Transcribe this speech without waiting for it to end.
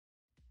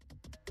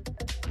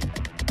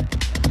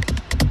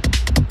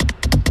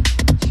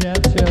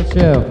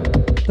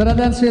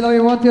Dance we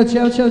want you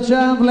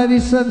jump,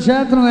 ladies and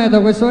gentlemen.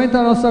 Da questo momento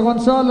la nostra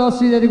console,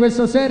 ospite di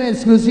questa sera,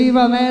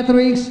 esclusiva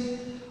Matrix.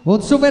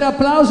 Un super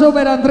applauso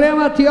per Andrea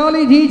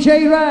Mattioli,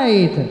 DJ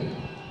Right.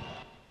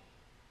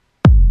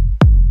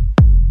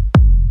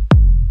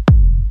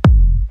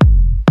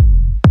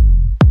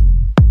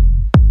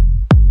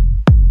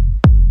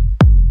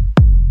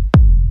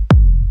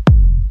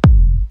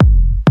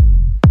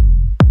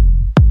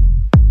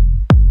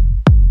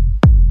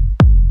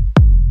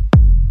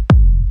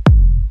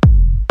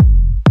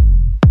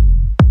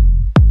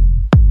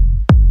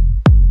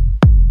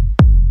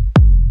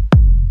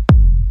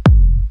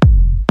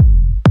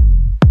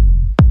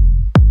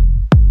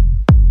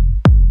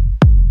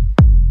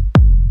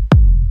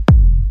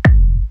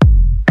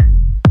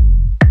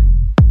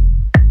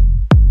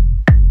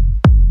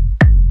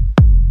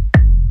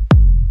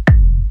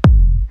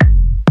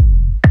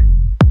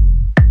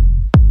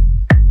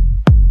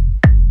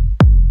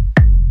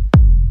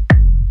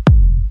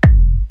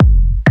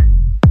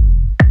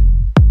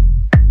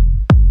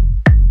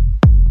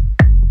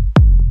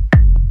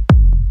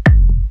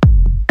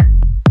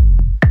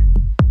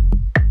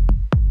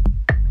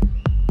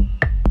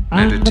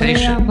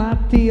 Meditation,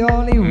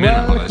 Mattioli,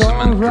 minimalism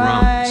and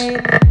drums.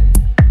 Right.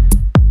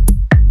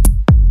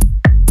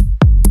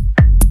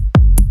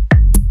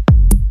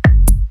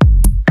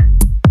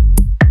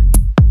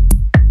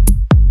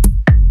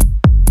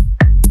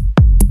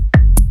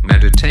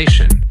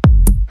 Meditation,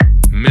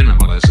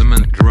 minimalism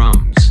and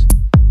drums.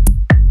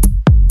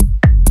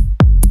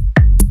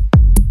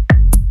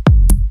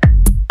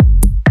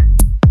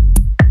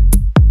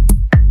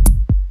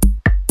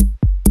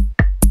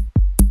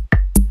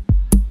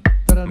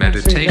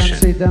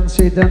 Meditation,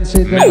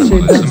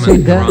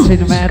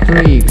 dancing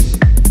Matrix.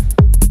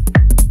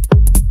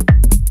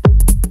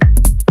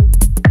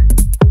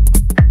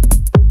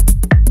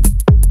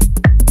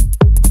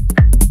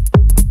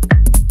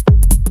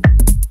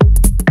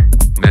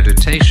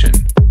 meditation,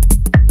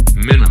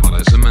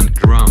 minimalism and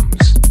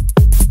drums.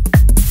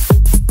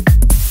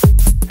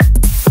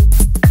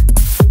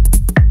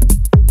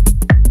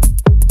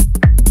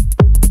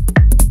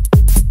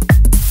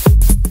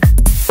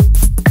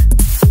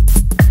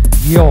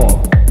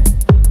 Yo,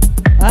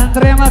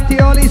 Andrea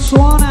Mattioli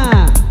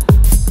suona.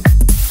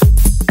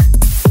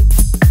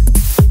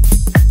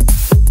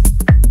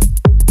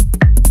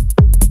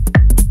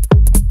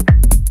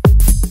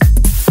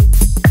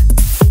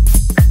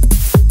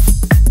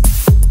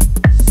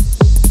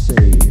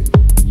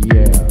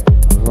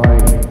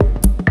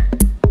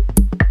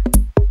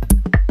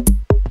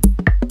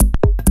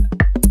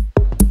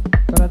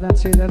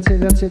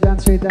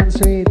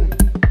 Danzi.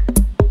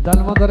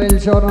 Dal mondo del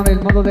giorno nel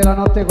mondo della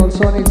notte col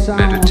suono e il sound.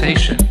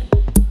 Meditation,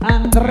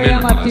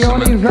 Andrea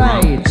Mattioli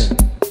Right.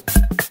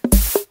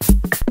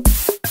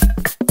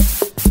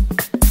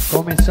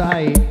 Come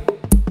sai,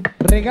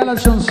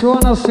 regalaci un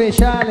suono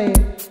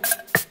speciale.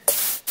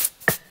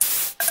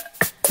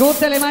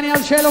 Tutte le mani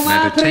al cielo,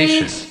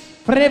 Matrix.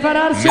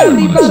 Prepararsi a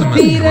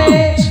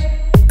ripartire.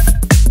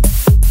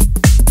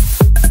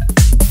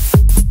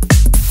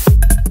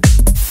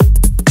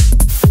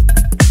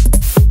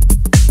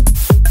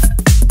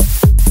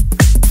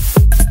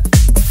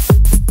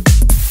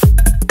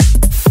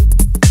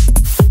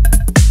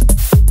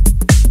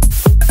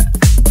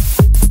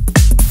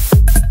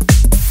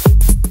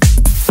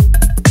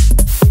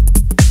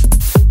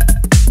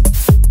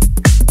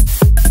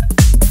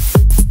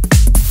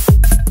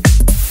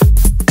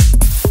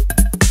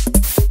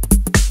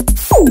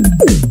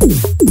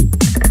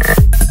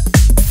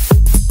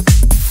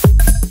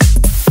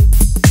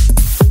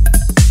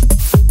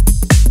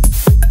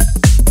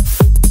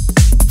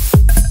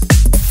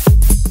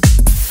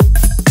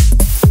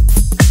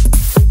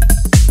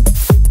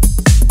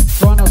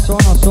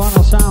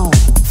 Suono sound.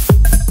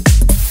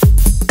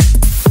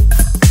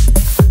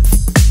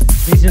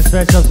 This is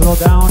special slow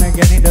down and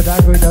get in the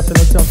dark with the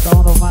celestial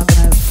sound of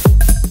madness.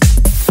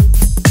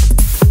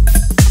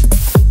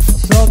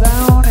 Slow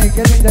down and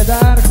get in the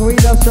dark with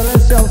the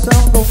celestial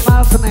sound of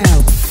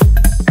madness.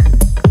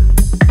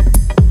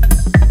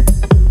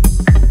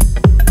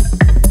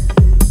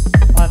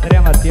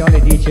 Andrea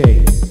Mattioli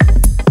DJ.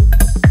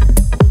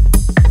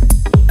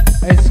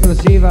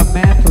 Esclusiva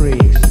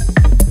Matrix.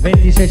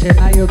 26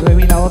 gennaio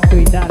 2008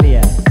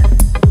 Italia.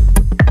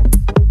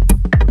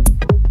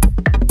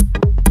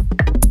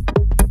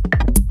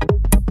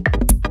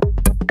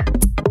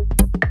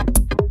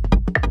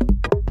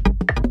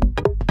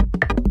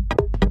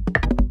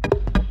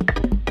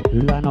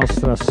 La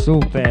nostra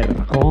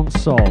super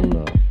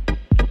console.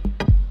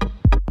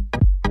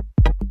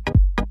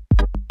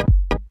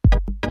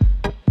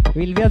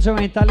 Il viaggio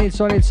mentale, il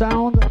suono e il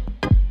sound.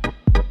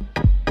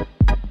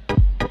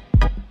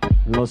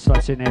 Lo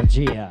spazio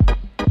energia.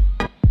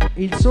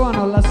 Il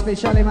suono, la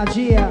speciale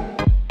magia.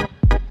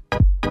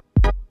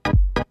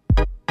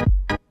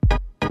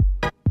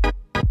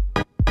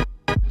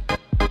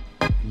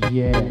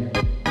 Yeah.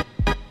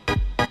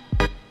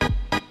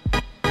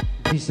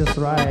 This is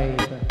right.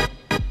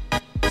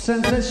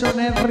 Sensation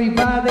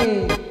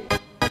everybody.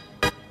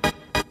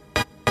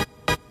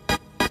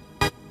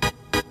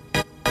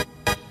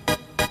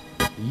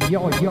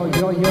 Yo, yo,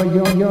 yo, yo,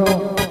 yo,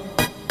 yo.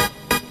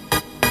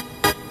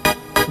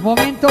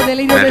 Momento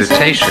delirio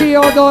d'esenzio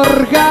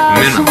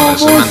d'orgasmo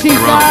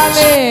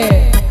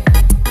musicale.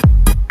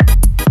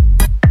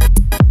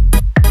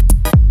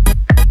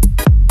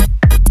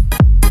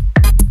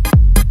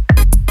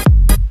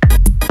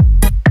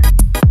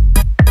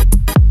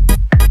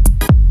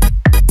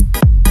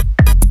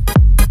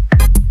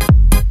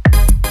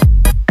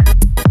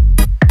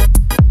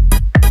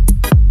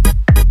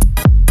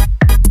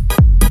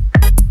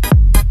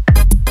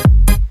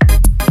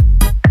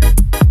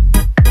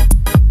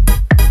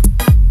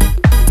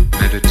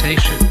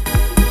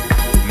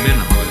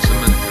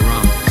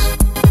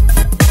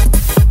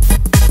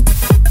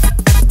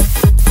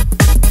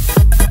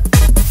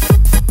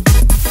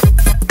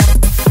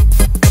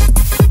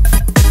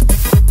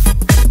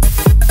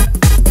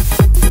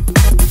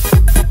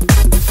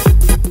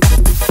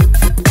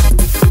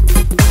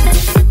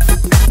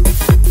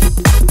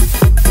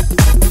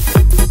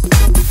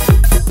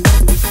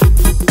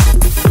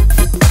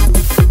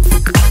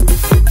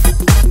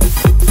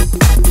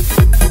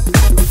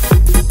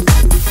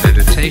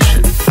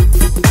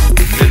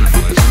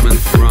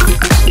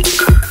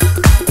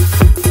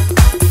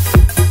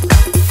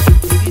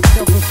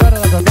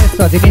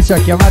 Ti inizio a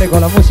chiamare con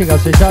la musica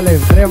speciale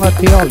Andrea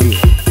Mattioli.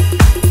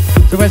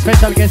 Super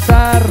special guest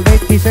star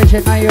 26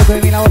 gennaio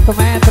 2008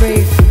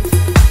 Matrix,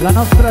 la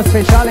nostra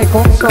speciale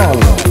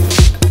console.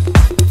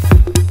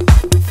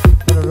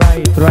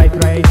 Right.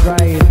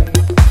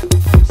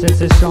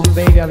 Sensation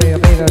baby,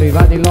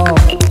 arrivati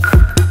love.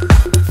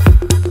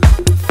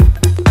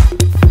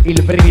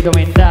 Il brivido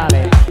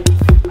mentale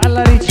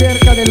alla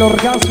ricerca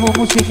dell'orgasmo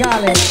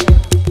musicale.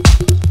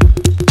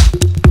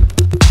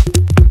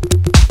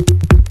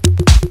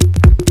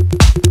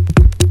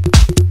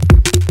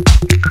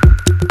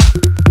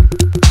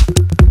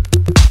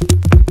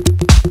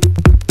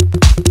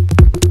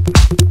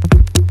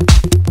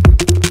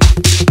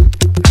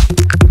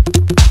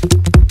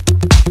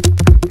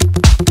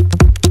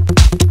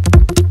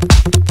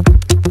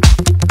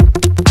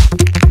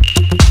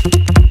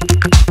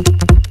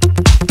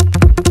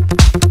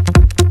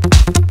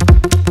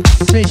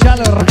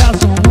 Speciale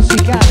orgasmo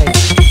musicale.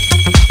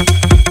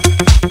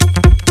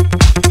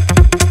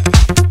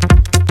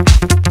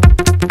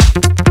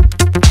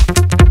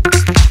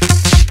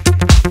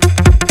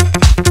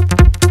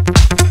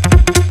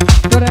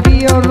 Gonna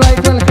be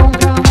alright, welcome,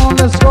 come on,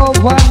 let's go,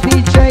 one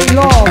DJ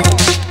Love.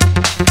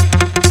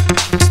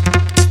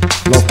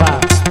 Lo fa.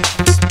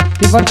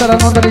 Ti porta dal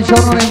mondo del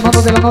giorno nel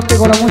mondo della notte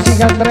con la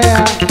musica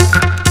Andrea.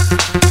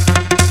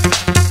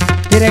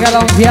 Ti regala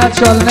un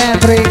viaggio al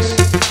Matrix.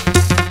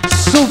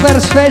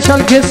 Super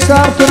special guest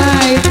star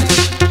tonight.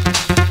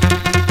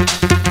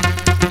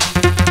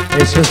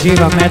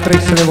 Esclusiva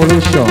Matrix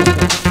Revolution.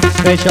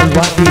 Special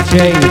one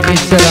DJ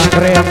Mr.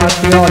 Andrea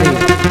Mattioli.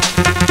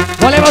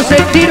 Volevo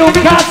sentire un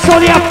cazzo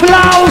di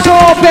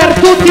applauso per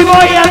tutti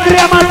voi,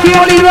 Andrea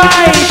Mattioli,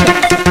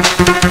 right?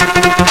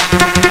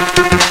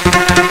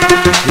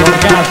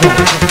 L'orgasmo.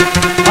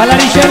 Alla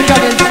ricerca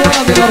del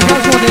suono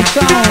dell'orgasmo del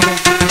sound.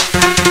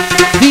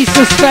 This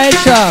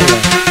special.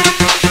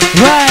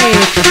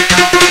 Right.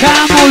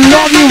 Come on,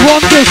 love you,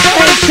 want the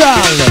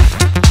special.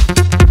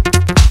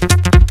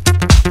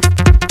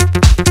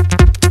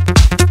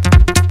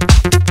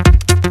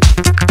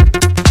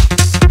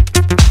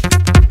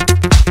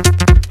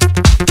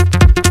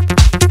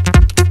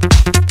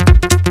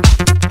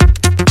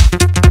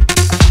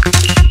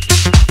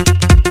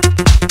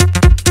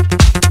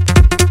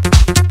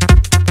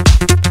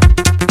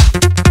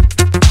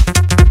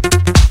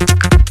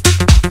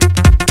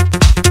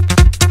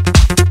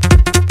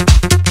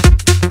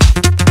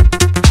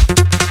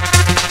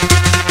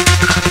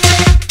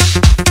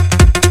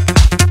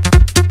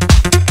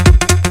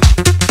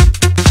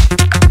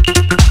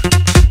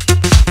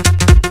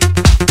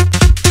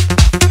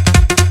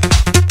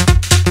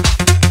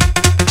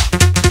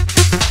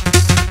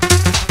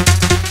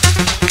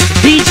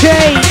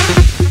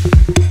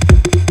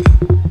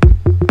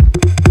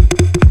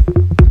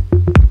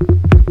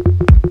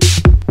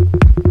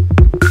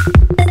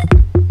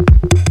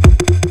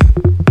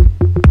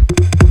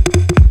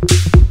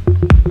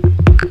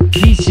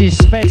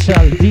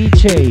 Special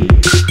DJ.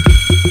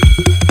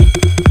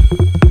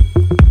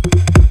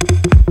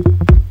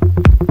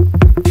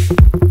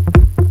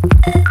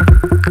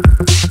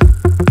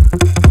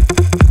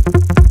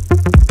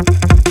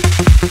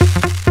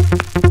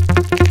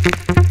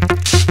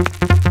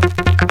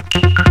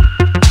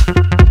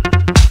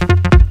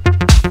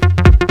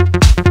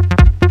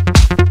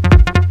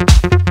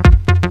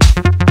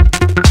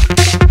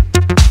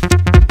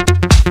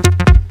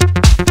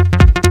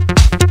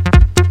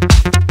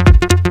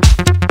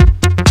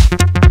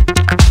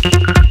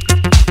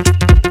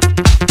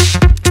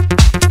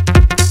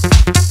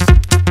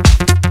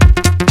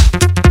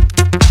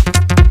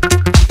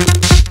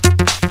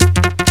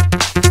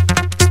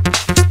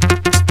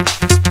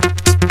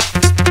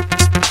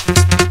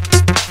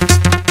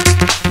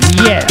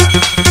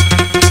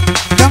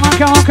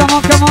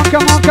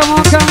 Come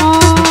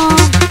on.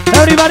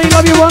 Everybody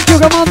love you, want to,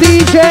 come on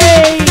DJ.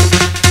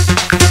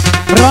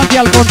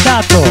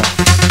 contatto,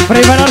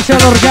 prepararsi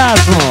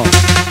all'orgasmo,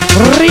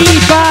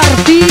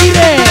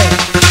 ripartire.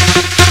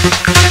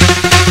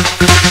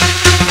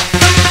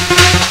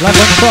 La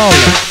console,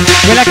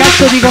 quella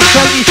cazzo di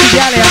console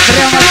micidiale,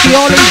 Andrea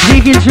Mattioli,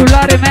 Zicky il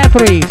cellulare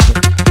Matrix.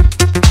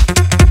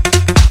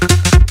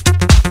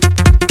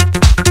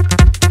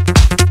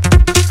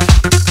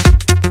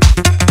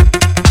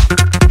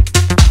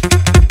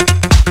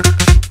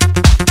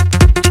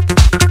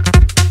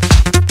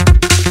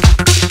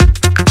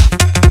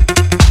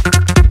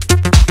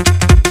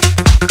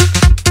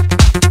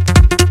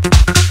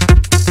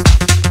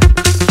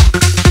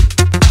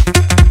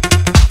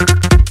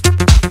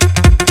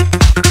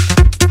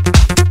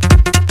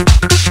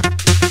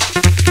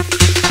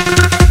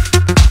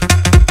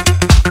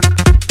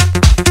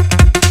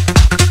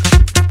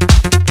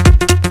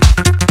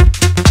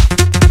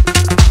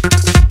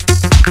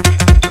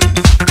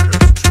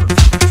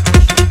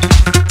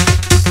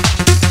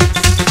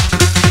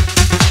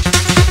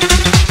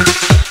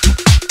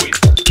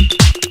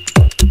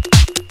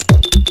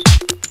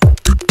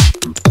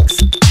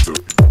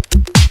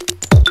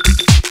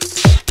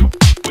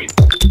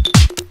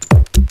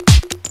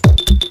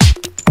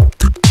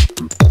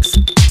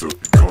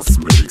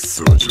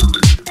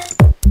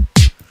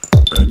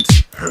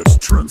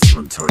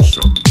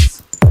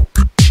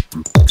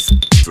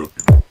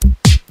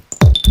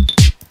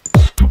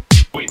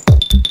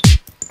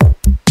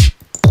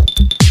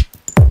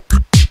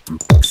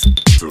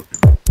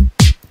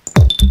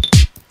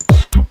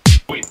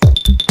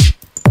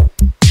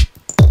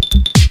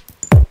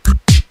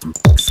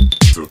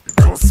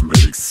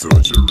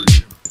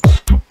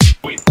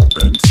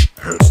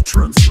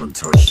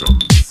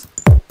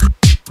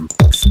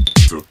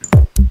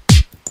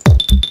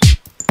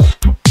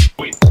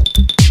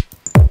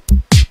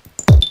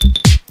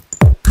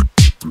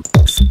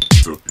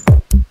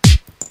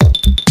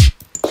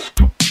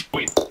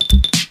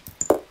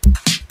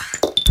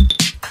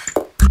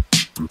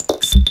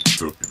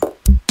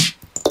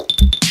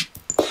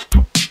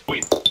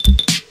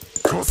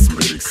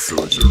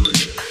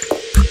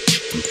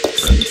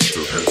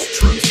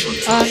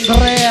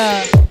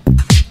 Andrea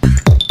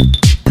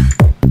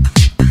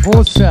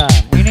bussa,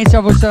 inizia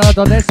a bussare la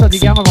tua testa, ti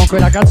chiama con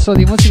quella cazzo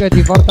di musica e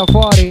ti porta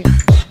fuori.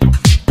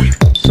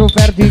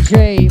 Super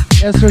DJ,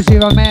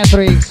 esclusiva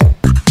Matrix,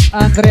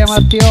 Andrea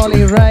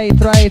Mattioli, right.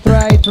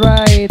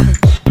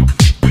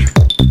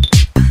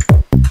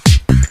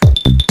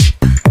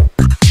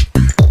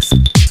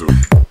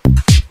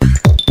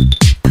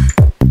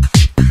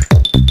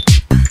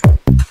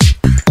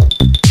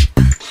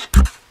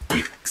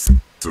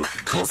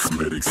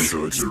 Cosmetic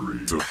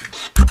surgery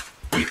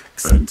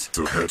and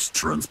to head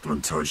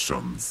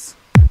transplantations.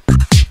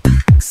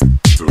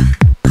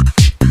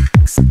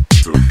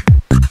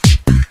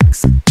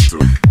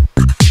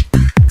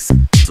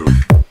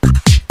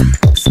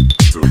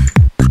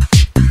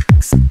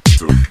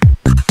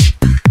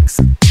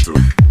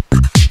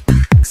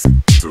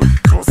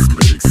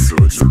 Cosmetic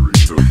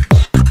surgery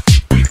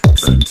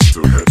and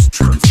to head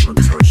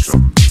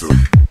transplantations.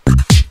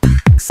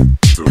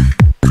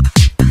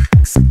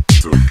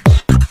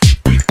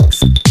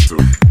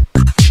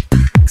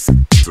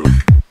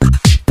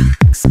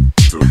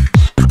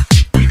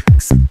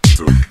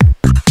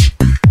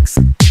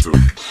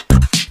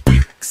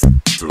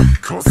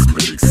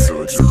 Cosmetic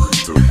surgery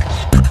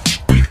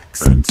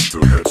and to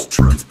head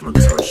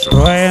transplantation.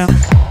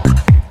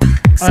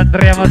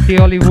 Andrea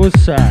Mattioli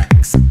bussa,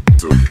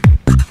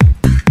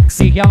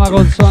 si chiama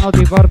col suono,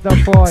 ti porta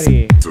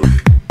fuori.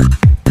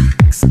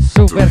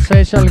 Super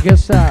special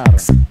guest star.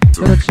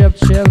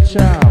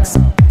 Ciao.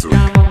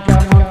 Come on,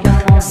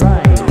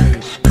 right.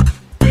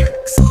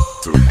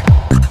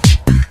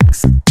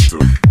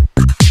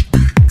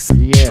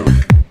 Yeah,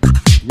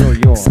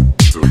 yo,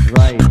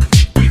 right,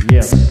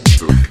 yes.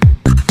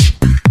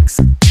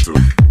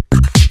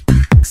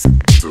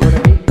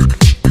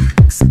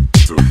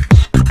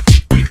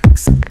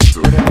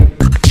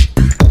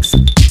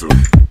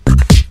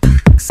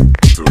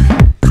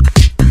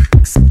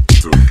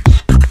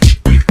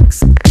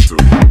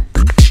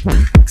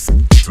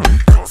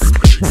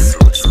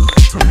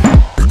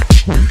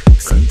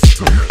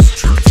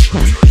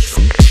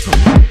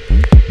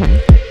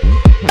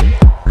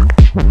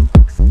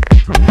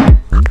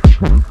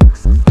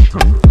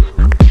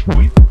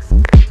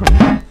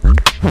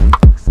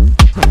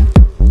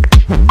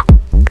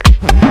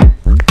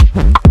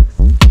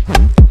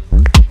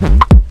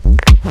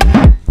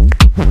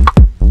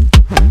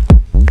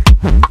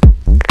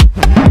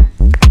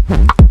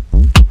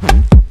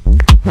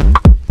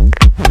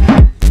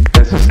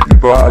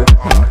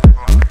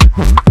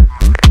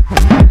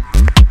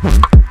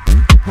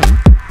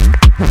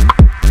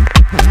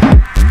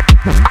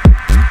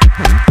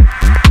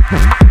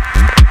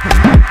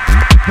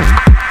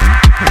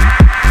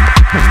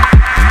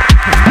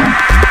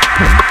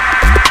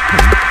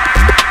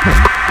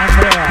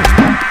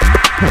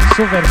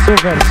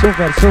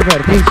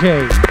 Super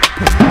DJ.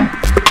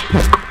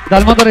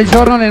 Dal mondo del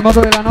giorno nel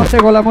mondo della notte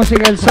con la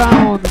musica e il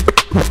sound.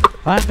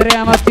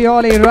 Andrea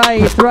Mattioli,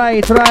 right.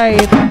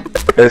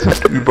 Es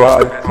ist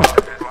überall.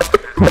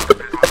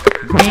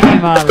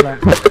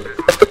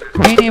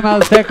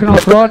 Minimal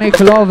Technotronic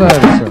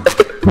Lovers.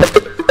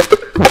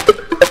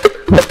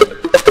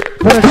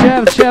 Per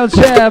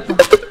Chef,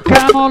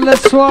 come on,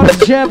 let's work,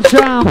 Chef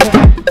Jump.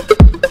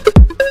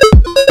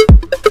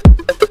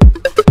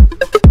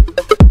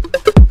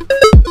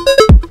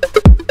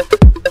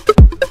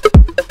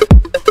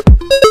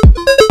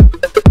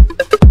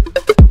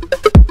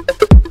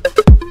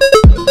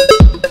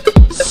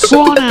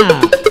 Suona!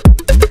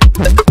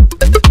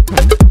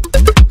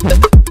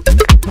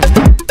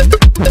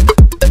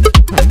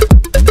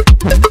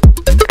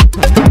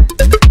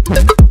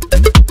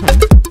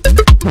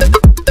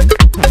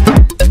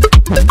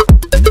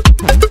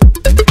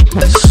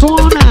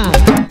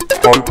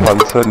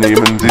 Vollpanzer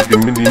nehmen Sie die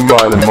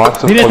minimale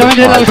Masse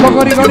direttamente dal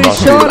Cocorico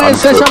Riscione,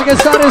 special guest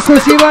star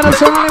esclusiva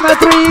nazionale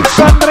Matrix,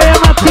 Andrea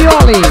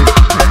Mattioli.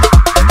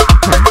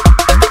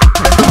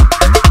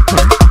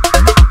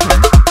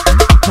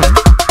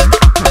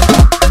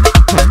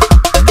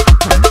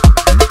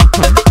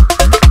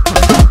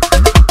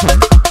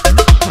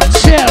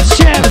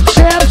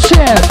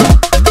 Chef.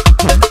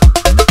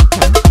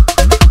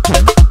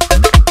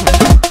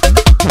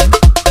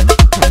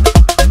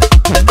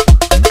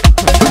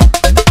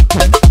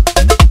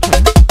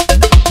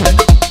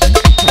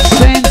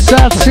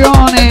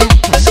 Sensazione,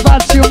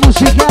 spazio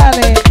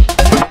musicale.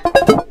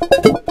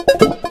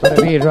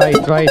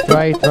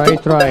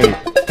 Right.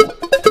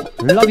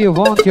 Love you,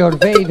 want your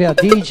baby,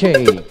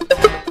 DJ.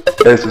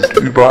 Es ist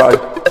überall.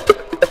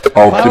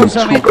 Auf dem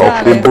Zug,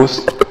 auf dem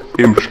Bus,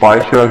 im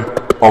Speicher,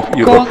 auf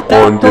Ihre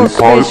Freundin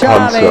Paul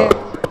Panzer.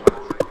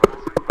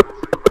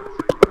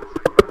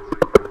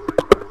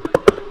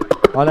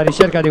 Alla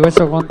ricerca di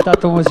questo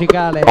contatto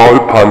musicale.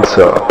 Paul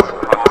Panzer.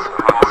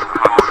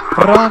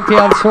 Pronti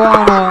al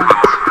suono.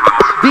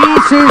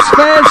 This is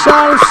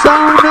special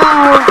sound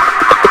now.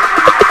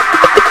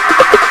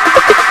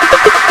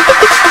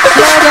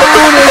 Slow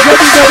down and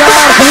get into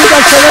dark with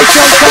the celestial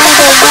sound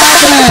of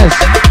madness.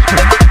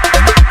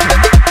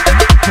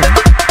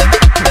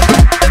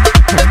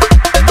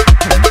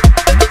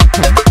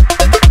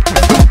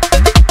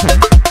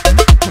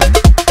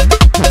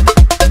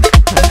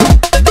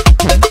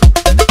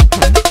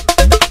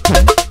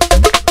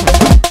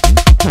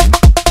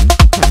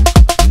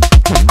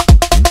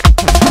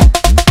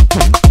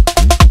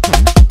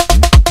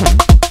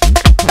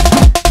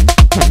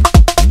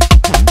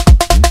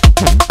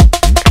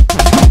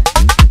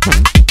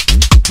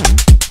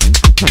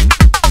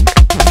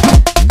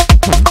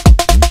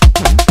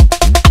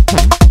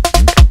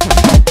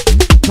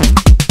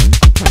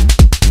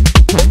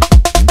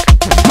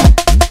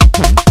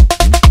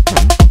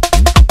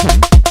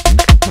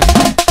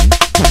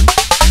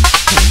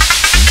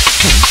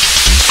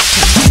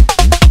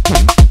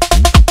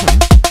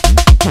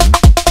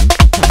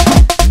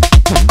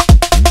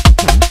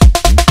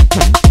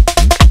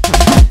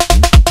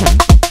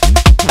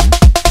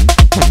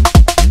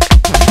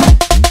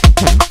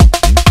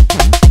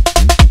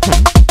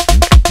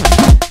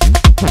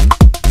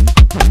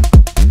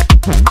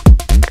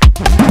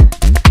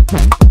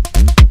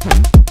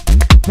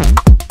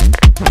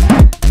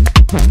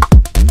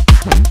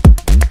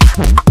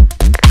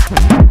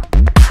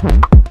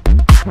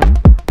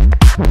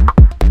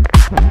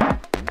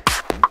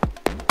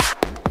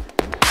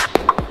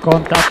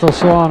 Contatto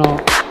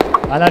suono,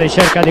 alla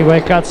ricerca di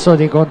quel cazzo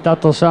di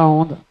contatto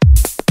sound.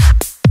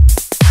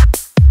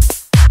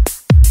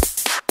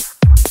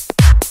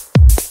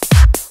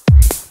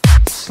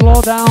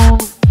 Slow down.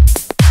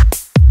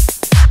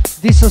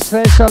 This is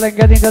special and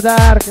get in the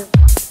dark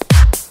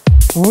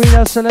with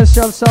a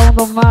celestial sound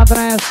of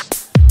madness.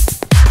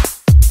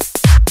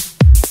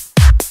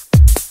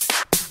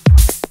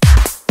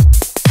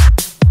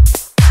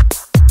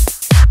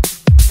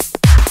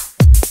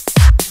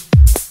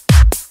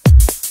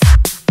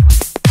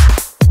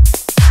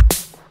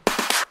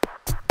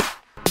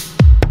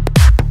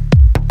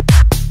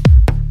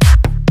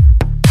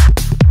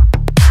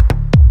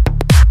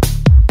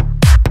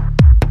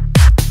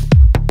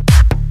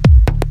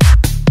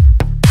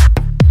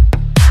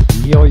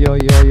 Yo,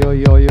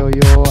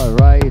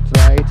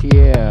 right,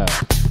 yeah.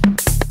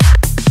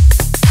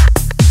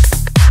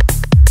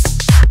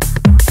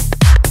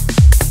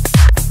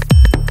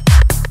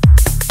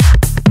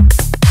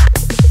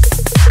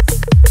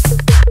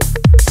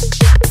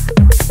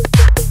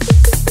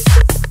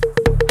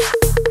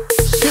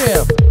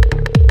 Shit.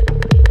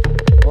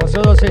 O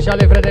solo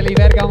speciale Fratelli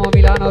Bergamo,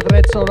 Milano,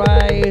 Trezzo,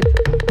 right.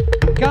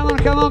 Come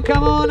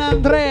on,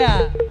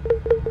 Andrea.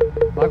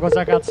 Ma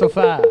cosa cazzo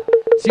fa?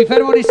 Si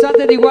ferma un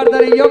istante, ti guarda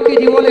negli occhi,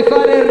 ti vuole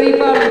fare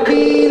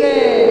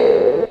ripartire.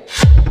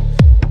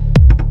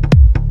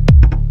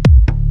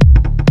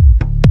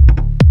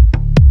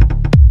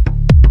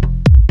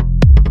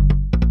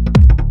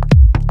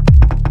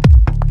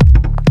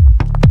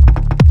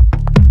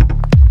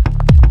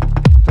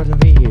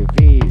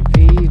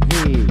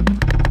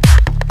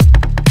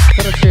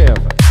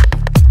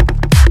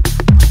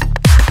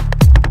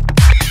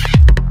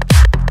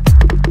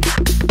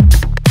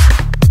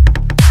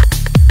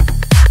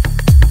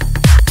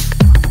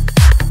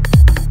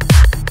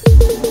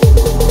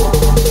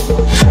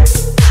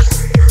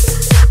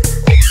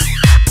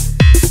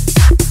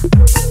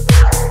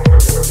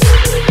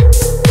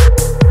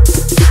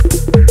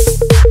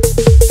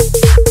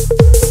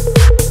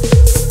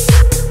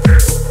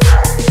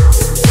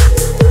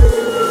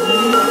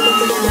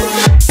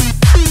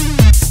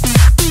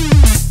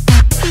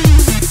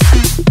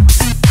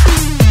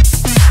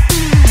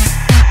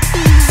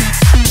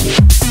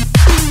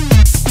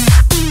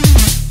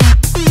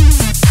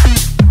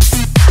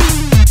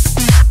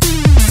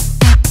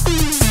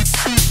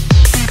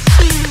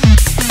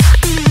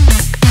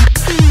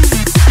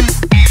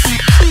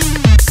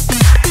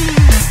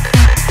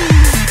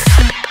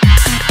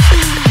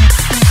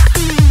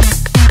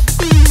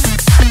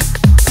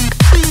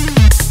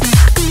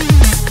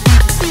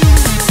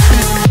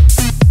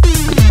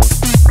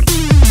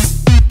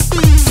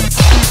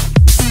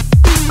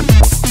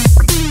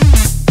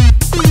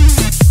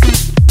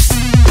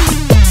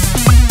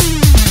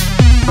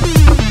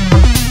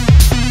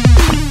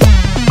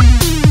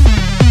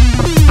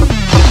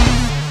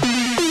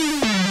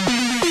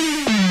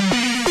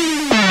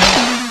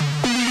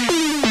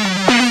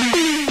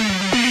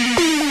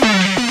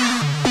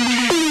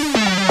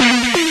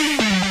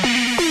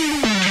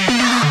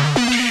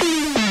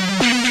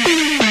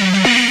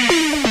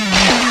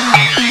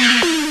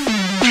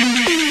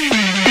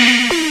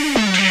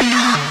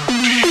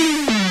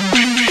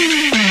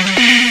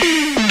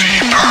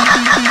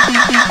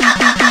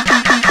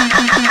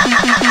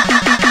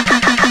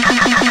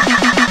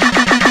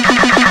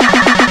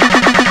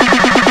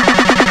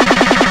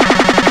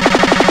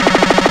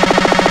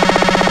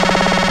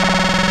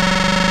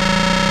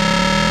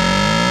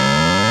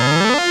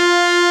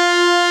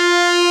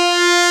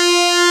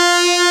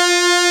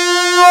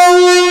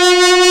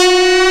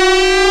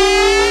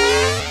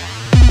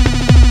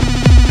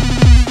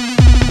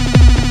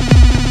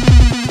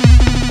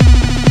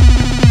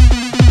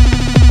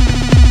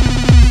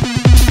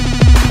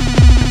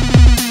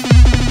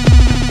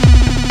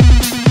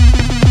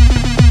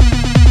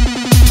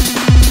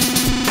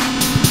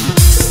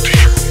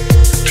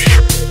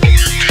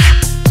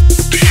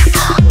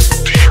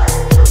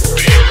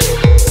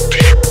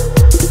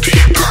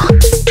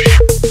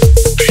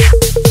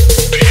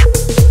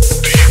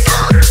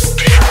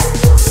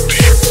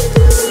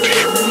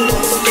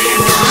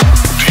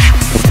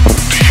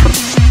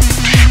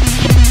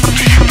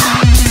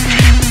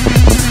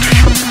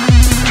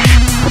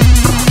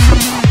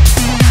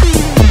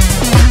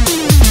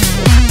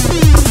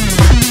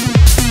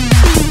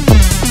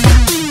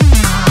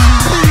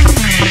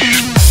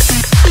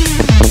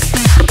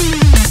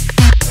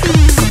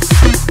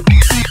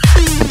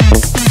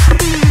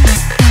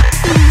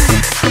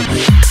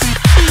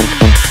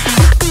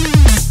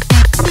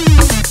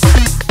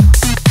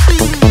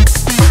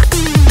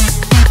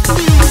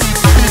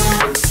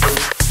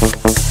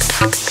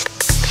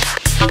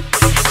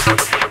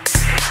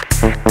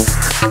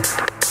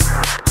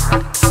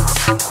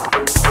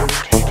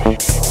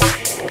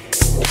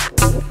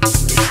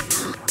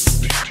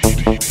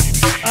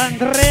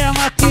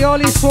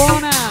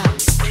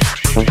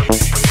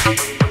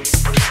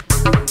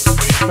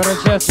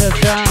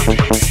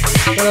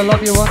 Gotta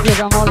love you, want you,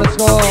 come on, let's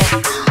go.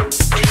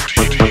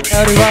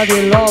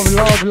 Everybody, love,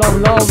 love,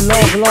 love, love,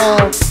 love,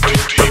 love.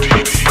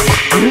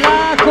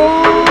 La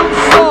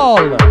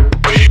console.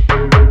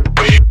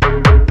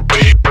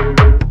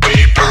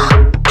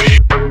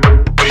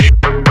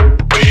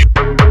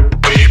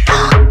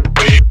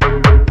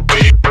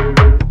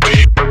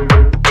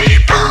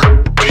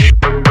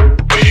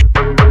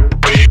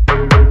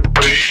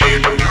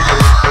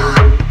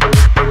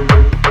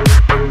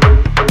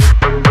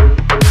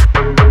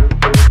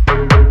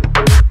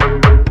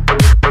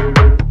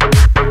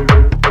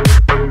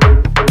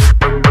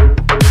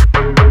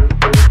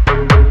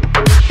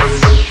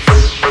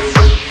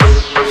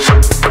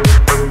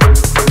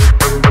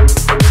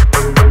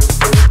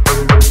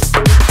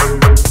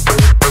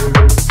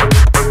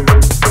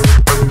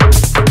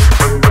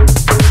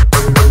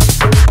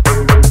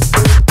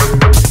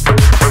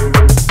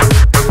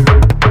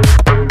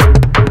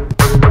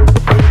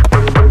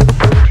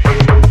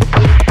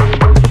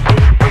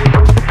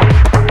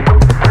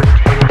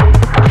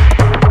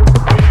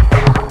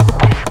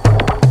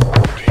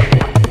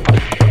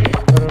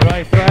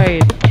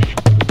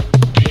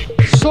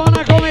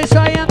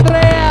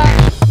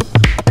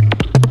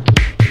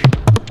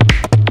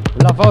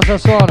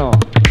 Suono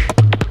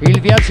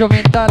il viaggio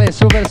mentale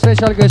super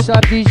special guest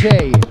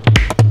DJ.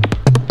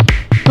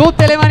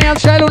 Tutte le mani al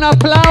cielo, un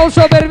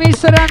applauso per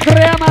mister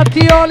Andrea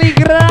Mattioli,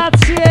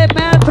 grazie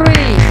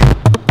Matrix.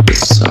 The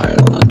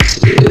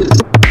silence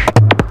is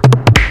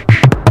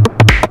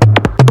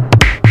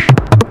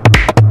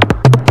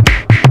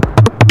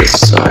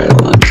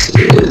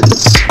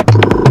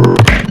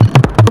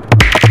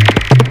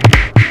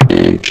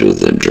into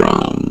the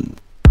drum.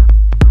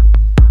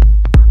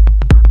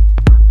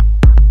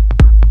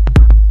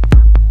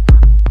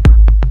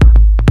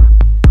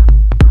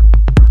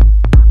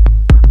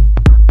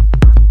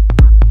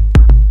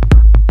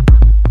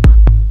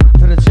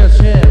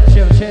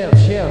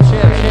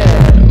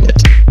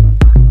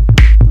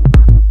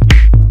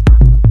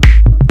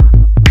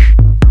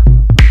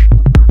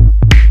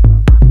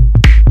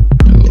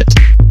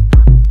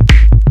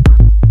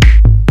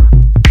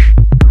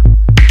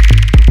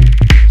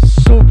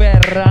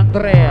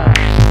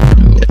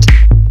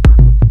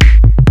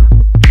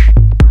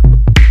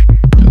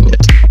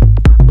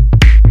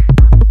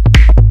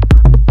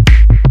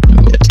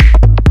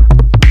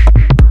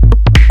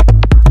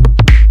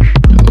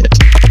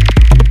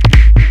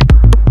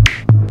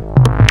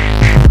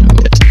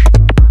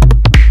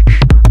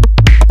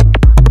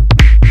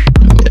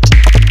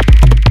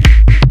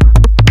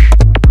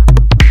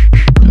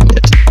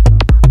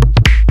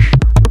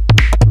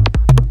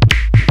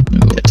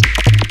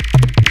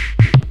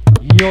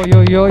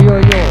 Yo.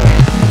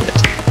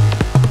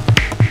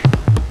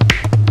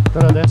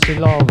 Però dance in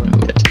love.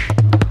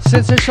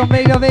 Sensation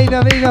baby,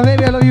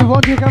 I love you,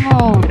 want you, come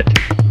on.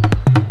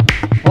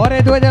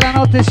 Ore 2 della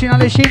notte sino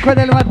alle 5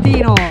 del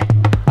mattino.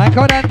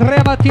 Ancora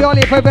Andrea Mattioli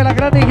e poi per la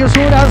grande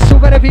chiusura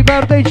Super Happy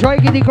Birthday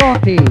Giochi di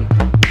Conti.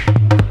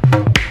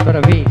 Però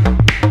V,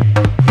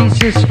 this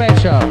is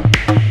special.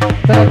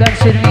 Però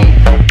dance in me.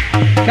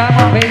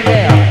 Come on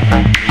baby.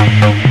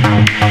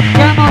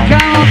 Come on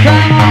baby.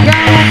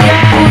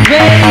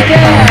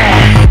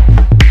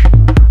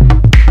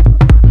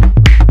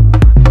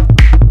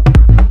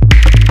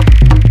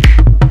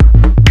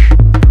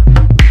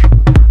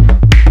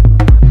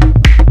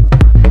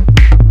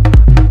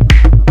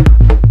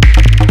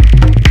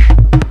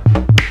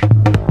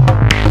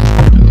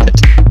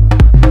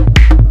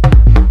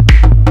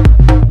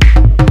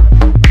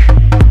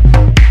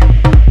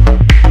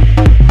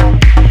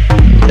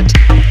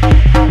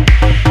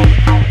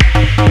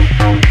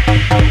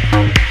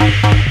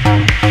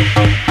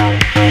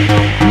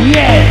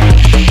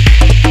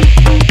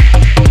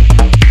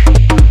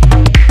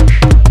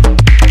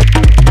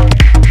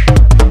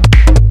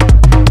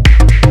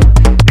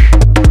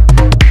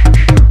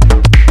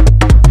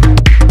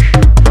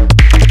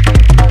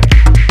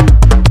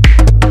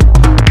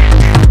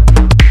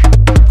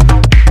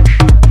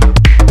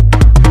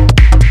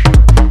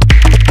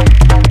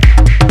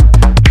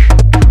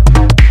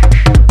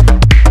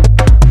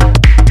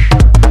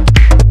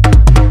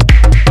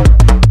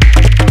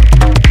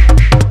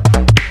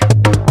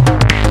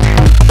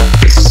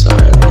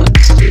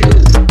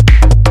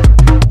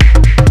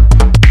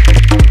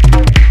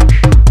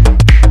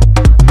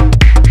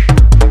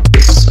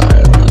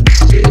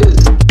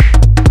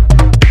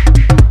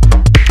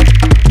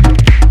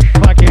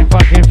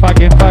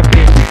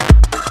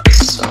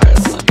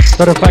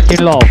 For the fucking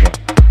love,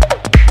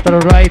 for the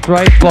right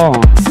one,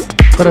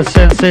 for the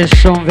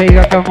sensation,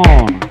 Vega, come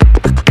on.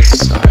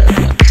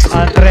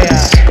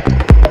 Andrea,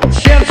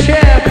 chef,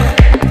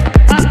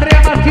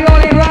 Andrea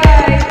Mattioli,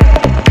 right.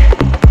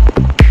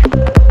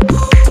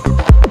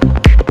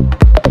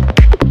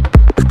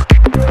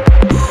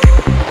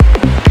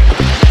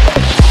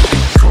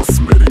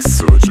 Cosmetic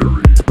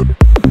surgery,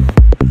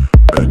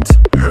 bent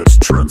head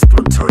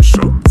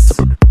transplantations.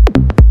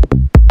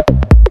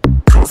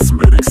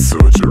 Cosmetic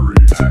surgery.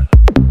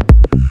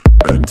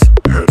 Bent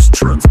head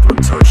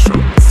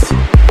transplantations.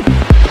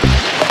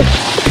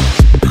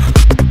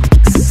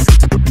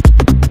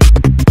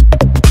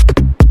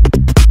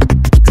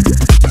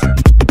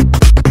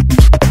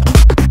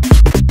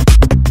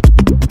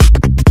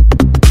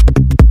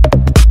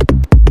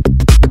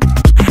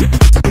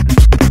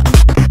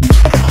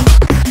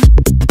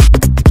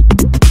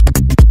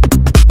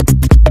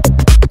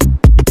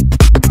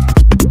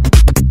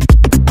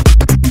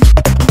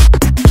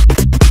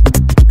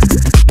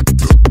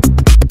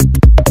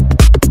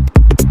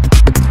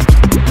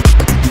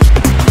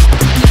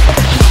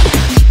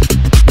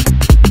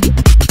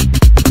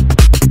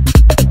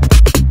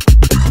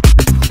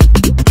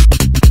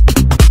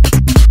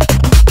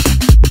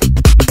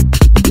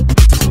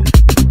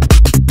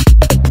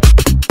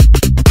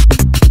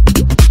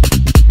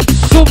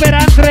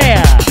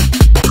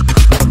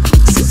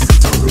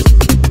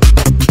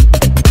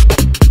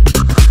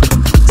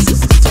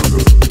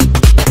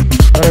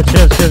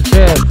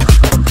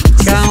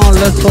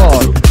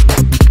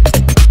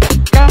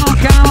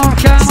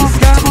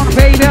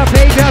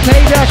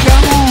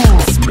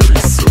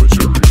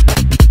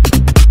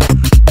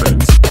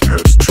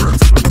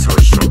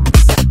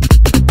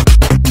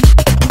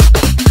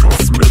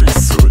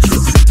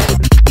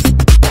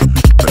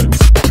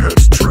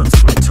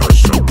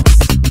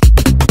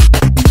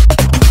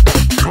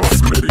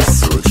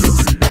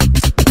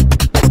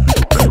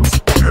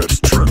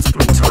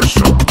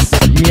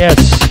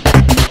 Yes.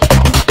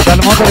 Dal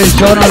modo del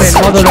giorno nel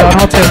modo della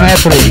notte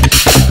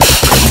Matrix.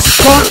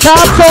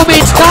 Contatto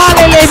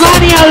mentale, le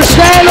mani al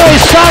cielo e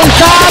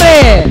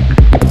saltare!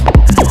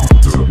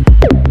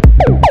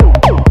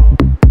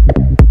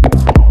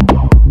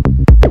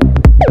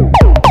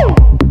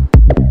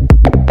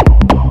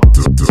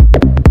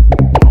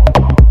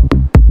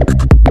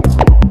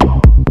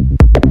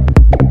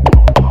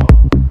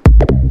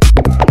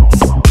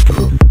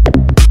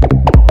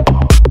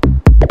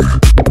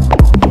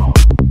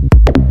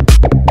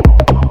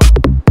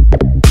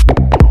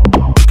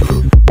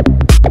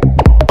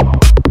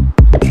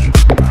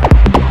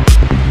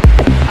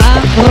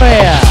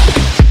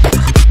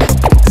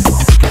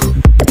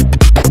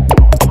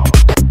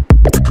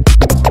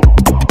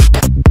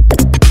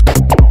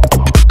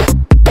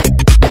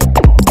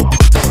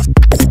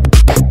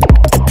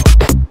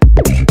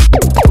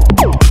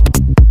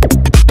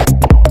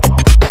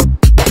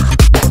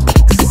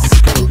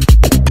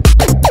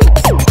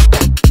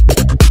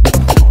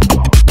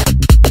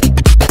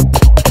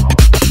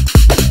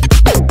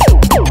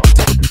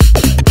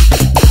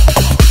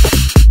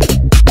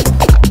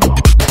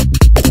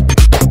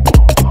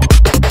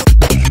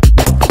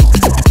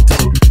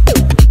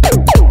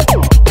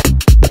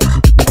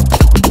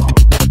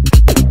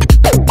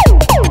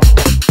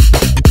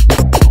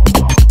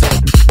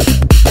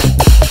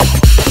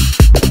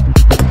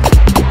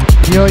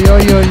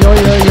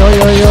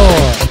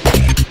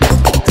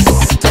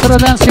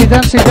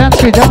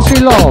 Dancy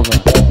love.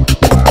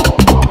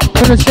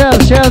 Ciao.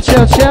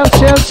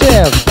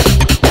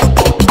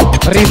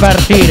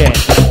 Ripartire,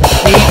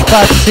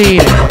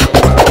 impazzire,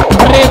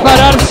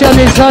 prepararsi ad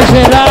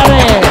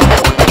esagerare.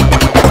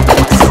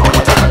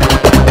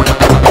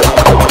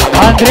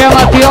 Andrea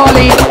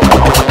Mattioli,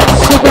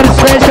 super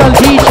special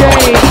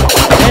DJ,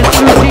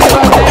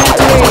 esclusivamente.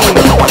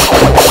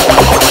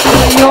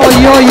 Yo.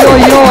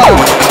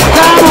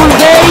 Come on,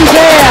 baby.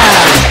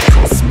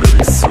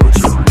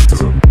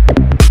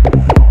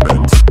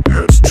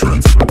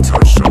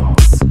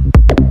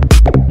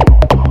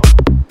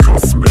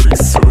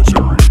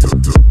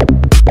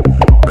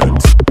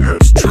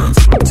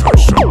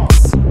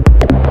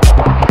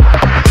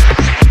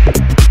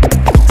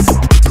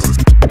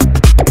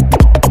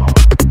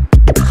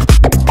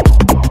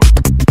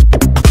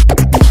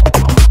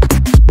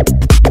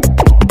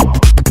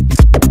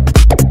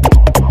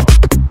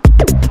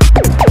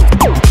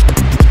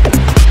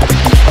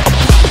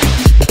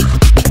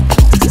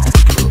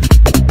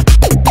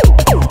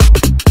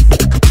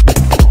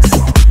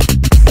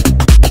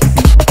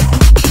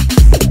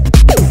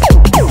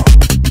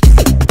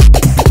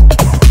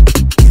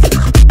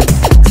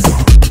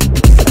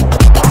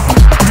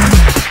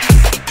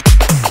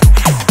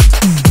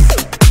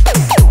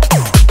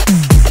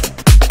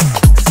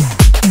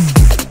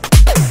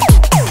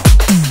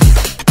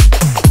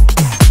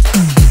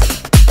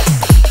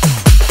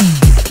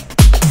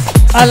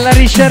 Alla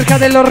ricerca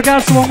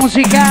dell'orgasmo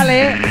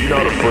musicale,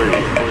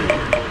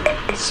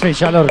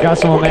 speciale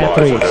orgasmo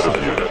Matrix.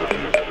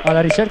 Alla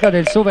ricerca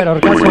del super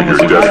orgasmo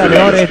musicale alle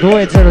ore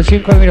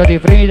 2:05 minuti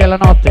primi della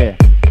notte.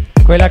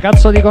 Quella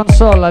cazzo di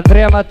console,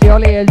 Andrea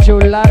Mattioli e il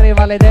giullare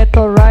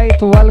maledetto.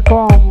 Right,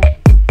 welcome.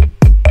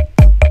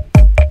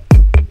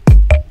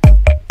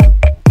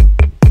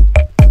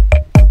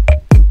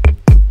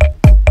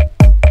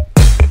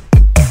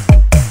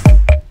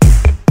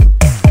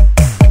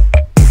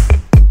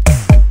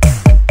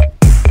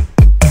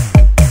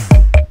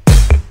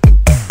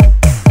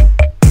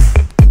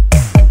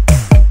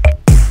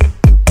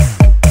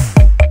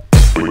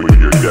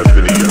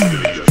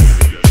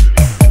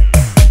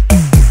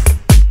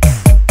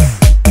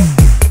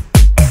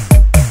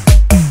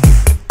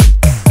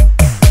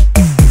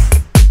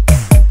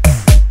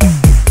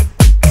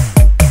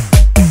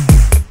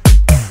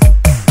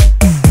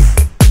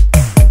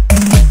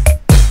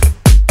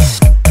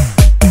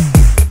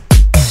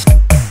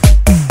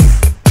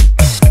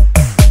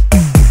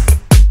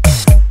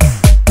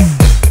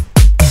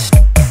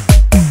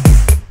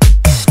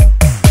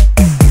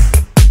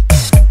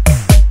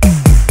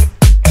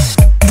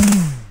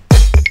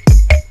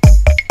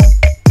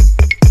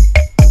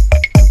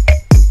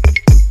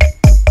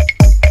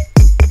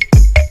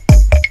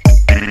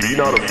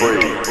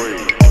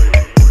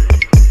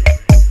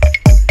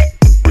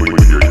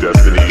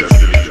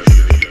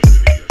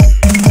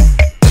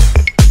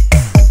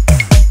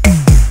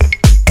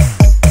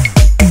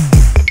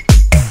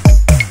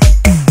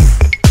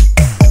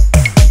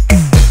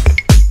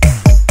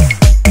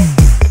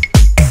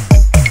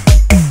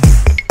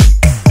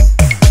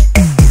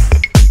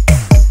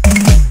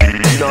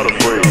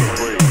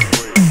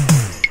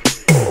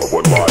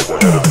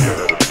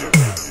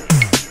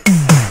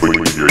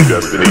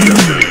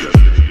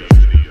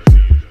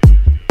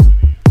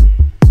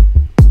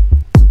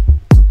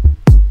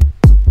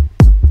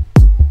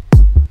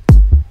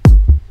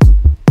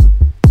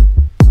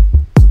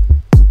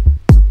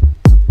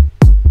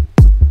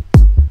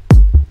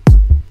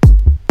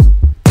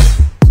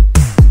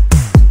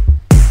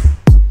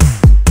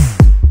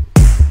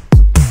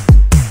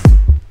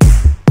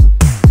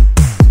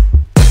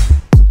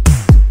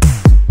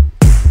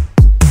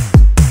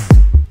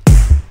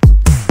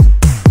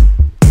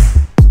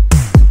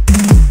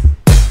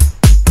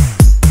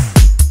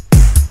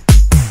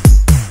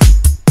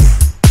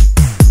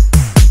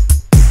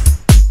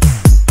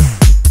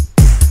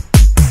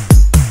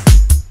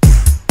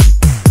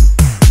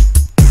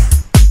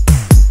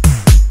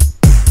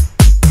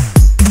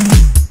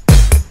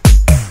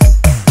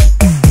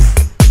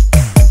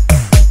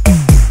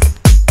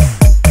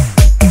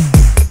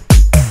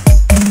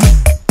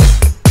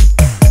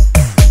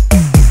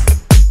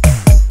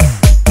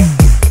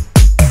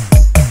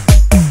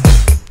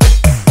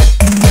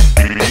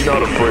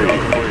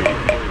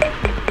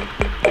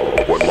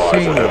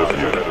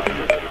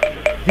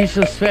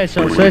 This is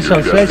special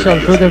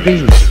to the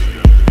beat.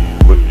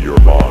 With your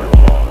mind.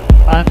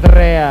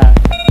 Andrea.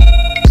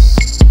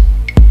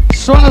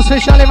 Suono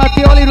speciale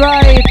Mattioli,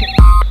 right?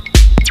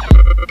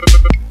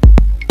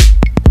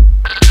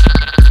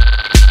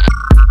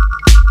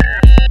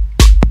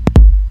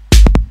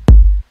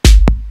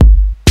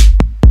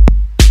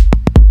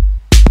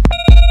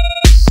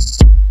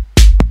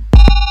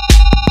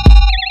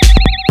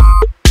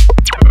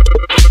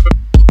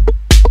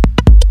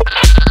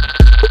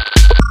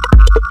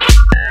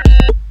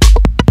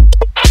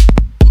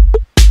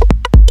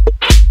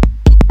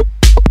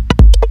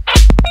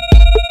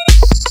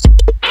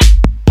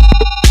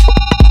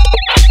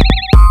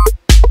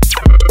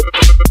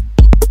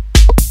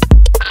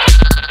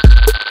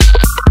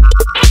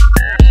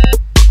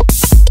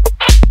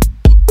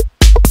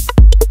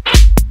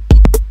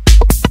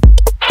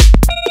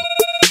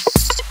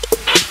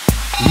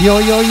 Yo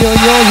yo yo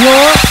yo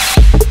yo.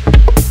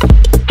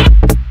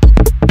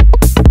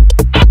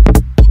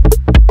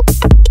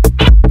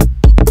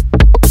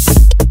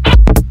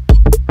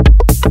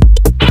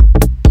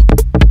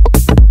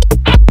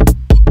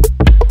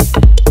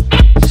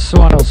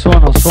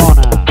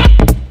 Suona.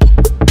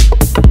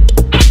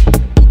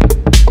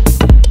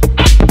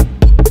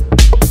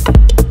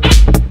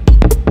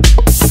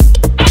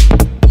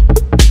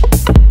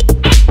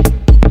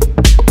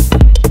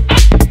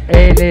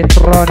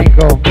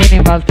 Elettronico,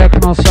 minimal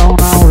techno sound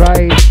now,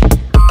 right?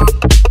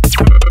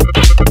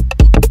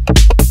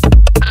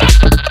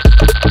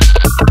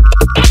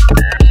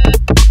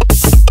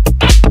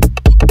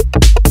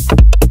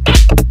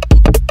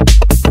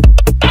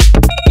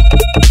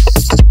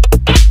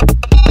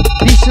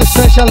 This is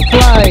special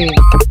fly.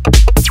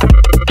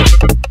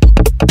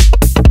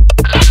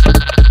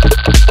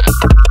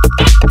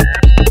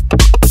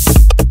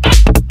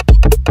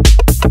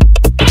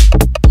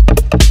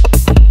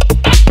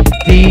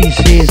 This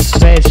is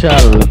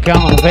special.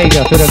 Come on,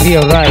 Vega, to the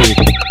view, right?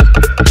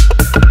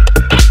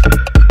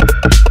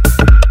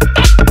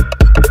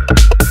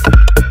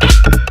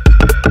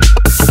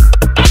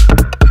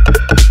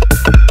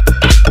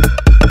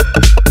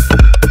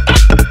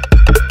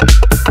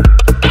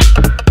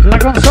 La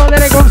console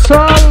delle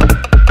console.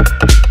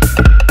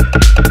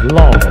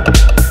 Love.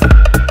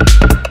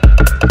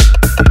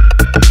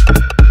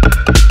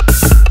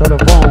 Todo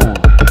bom.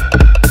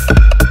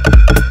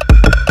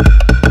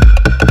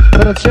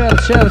 Pero chill.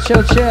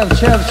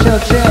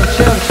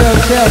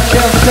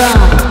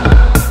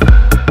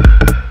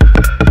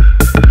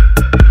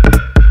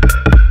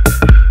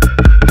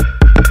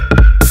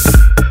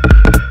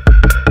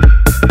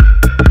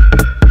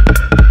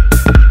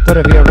 To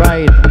the view,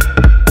 right?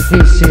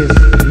 This is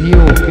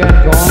you can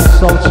go on,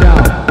 so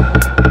ciao.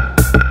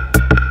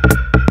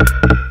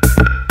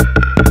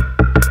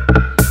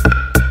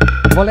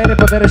 Volere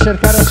poter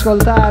cercare e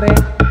ascoltare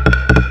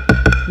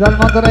dal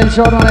mondo del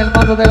giorno nel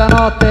mondo della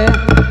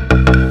notte?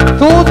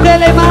 Tutte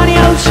le mani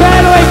al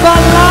cielo e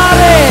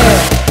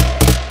ballare!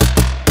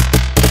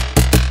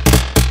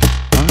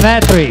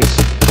 Matrix,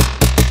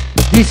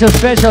 this is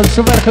special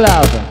super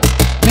club,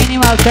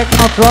 minimal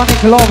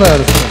technotronic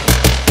lovers,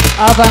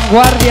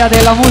 avanguardia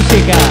della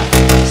musica,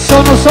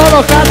 sono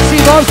solo cazzi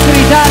vostri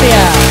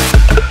Italia!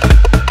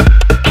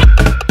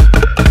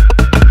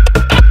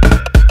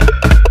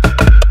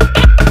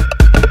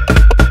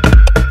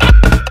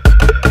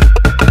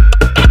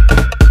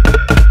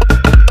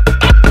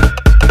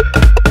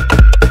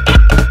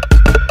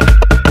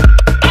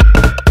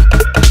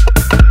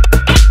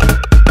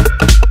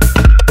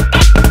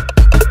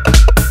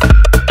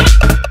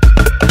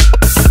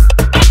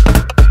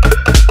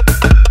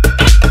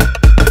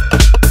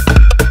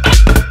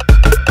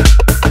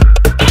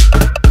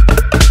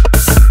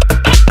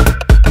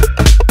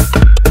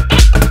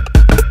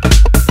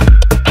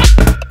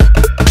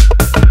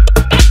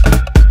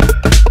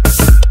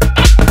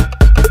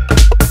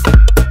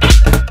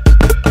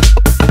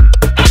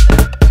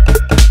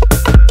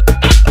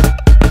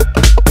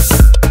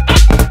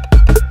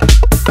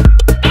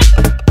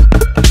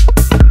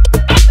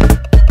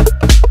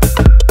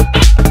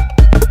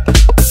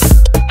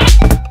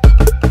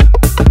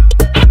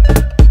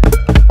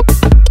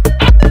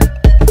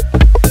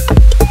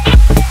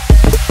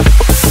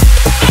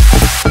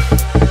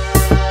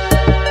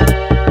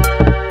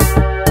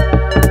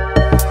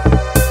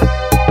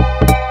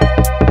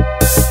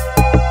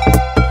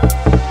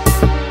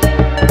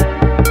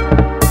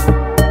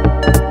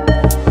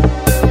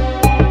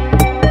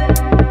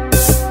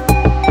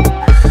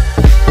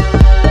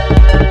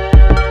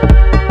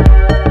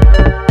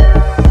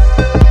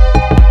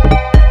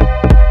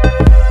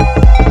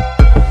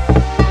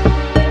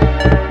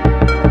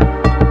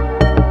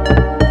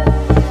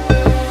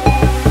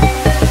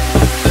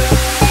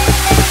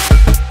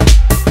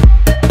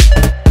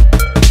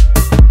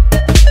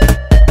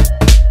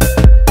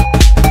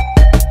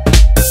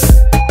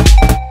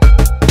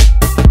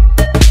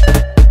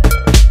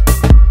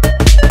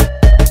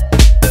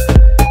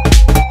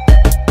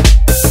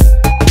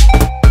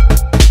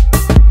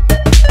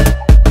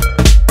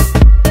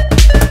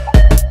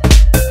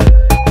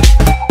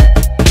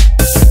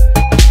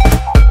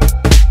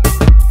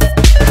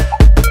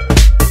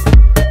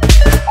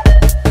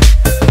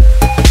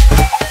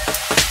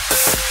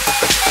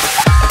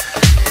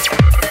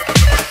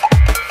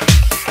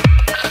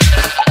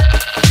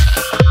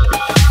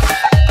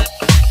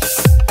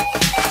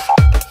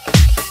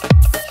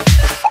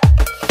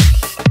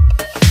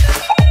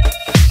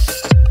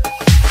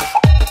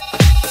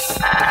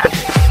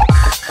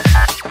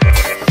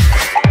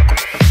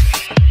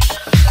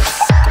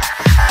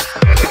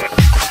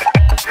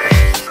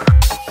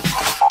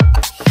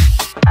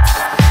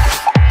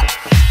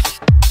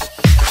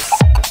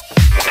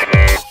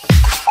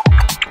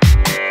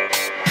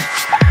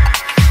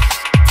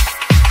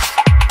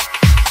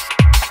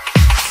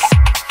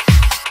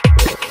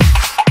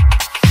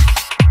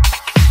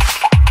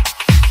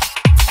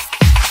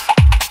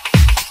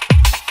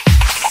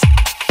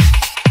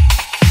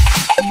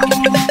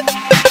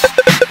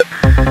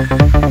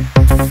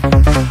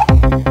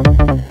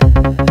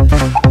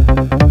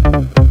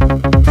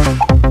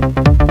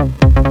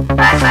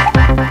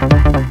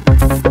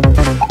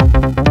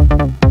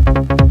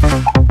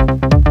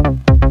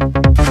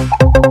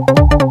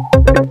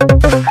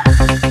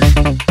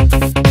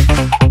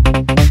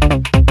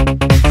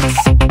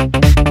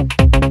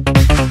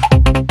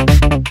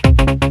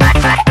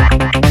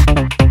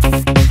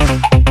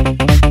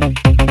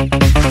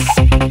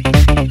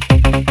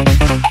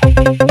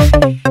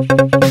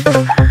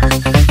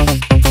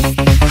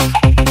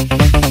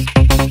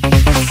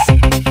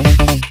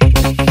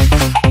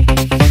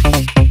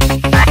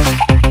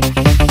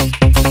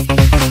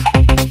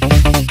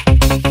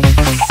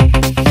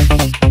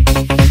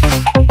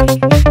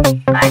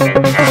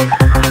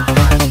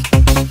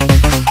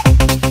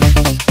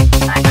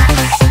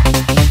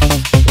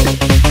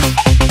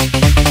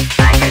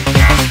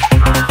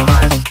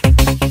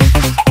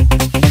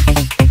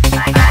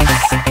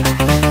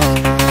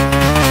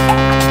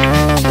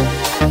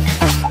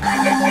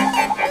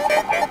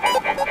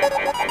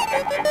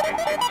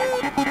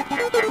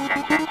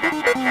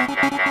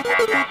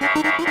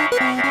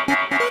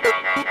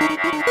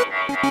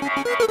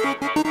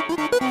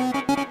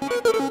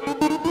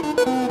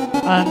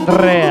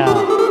 Andrea.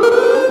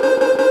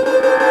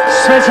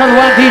 Special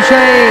one DJ,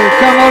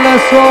 come on,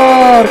 let's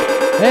work,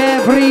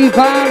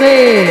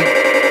 everybody.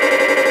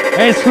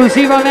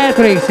 Esclusiva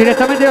Matrix,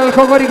 direttamente dal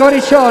Cocorico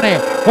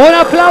Riccione. Un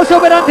applauso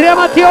per Andrea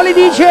Mattioli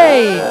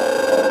DJ.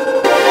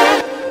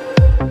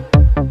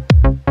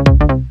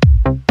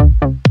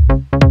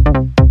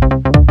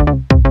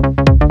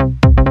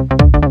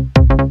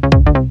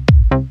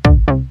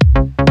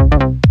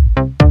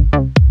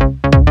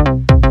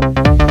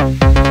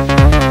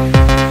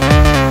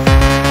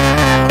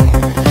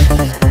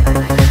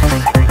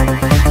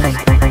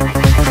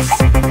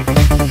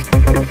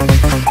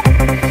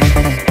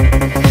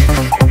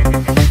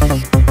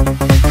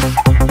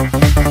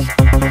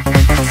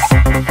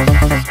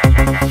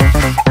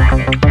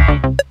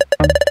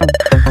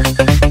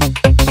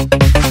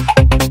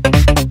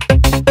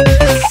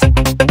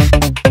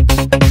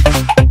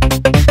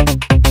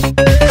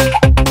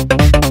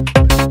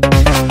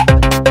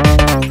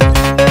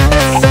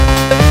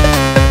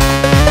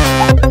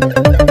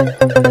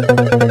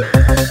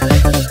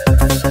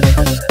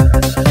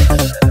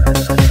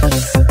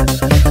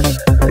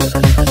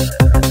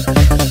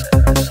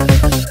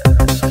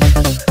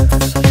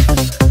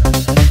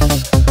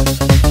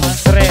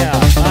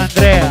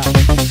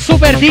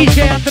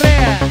 DJ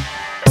Andrea.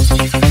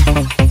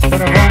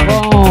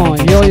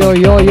 Yo yo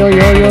yo yo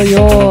yo yo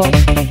yo.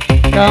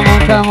 Come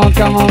on, come on,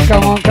 come on,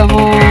 come on, come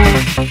on.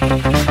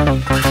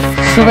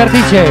 Super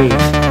DJ.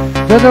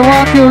 Do the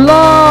one you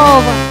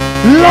love.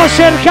 Lo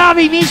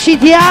cercavi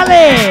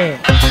micidiale.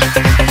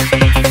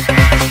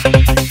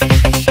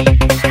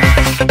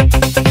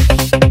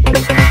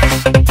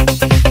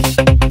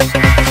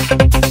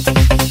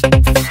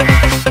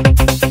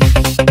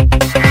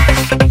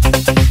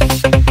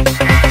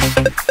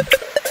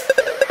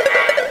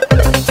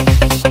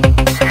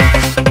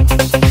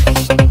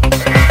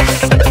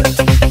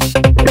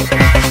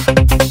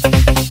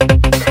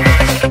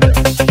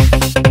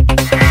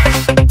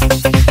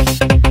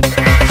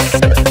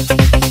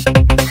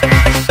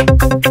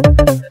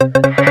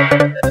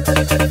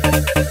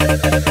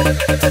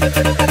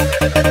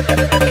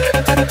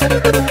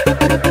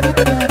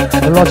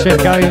 Lo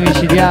cercavi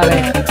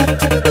micidiale.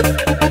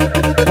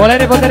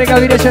 Volete poter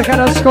capire,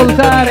 cercare di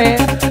ascoltare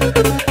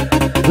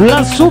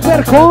la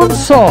super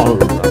console.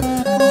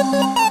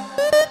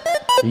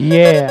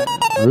 Yeah,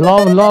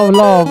 love, love,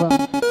 love.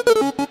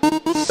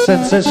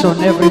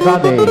 Sensation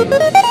everybody.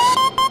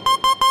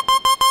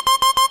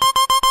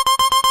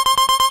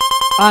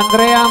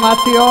 Andrea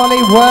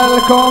Mattioli,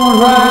 welcome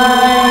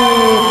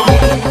right.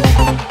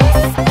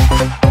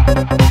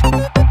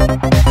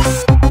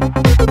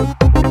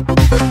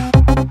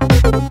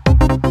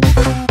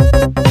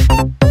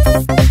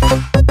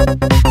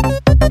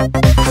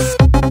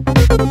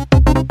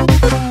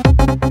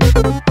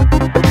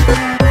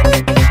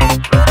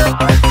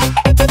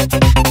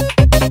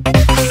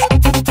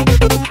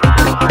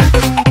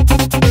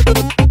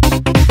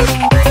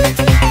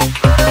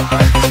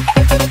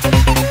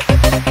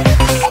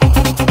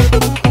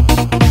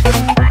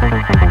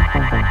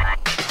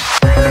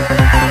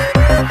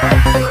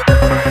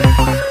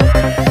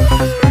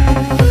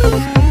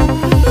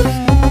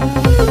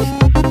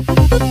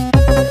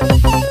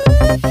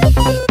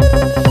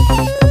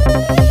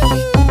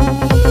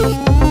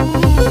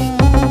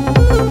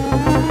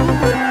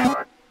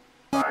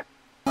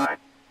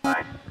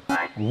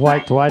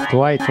 White,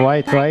 white, white,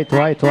 white, white,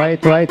 white,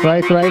 white, white,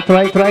 white, white,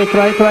 white, white, white,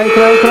 white,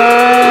 white,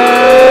 white.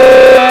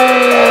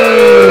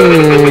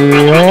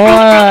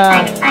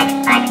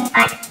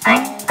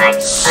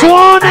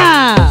 Suona!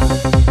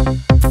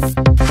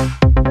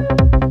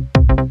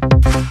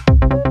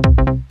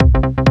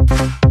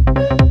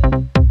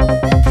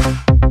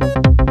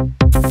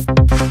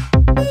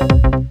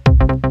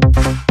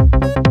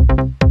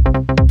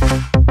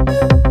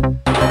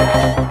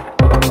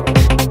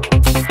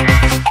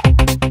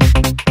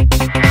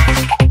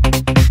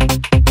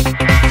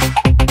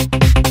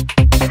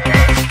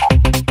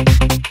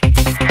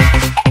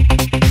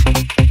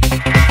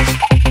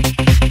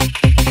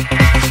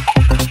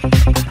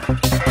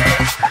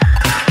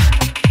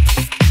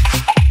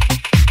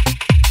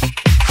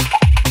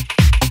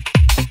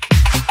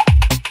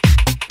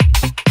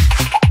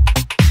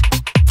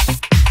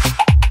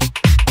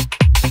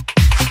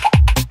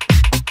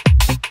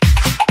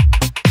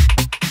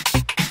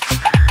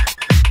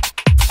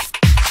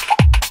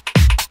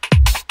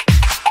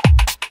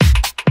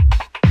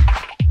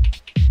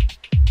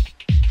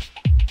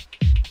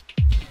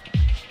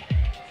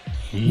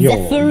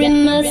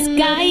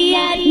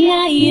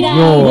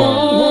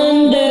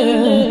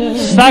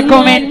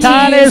 Stacco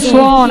mentale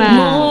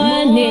suona.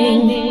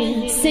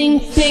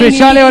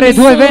 Speciale ore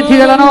 2:20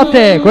 della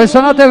notte.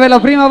 Questa notte per la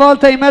prima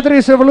volta in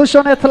Matrix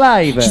Revolution at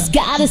Live.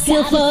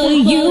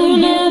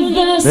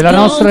 Della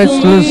nostra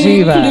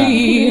esclusiva.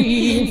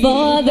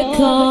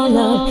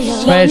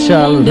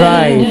 Special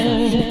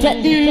Ride.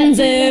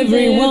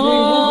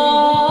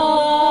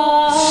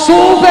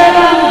 Super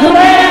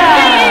Andrea.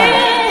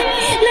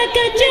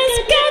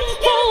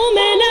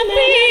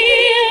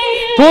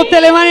 Tutte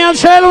le mani al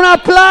cielo, un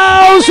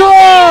applauso!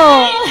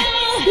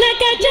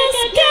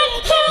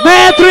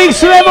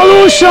 Matrix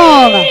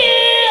Revolution!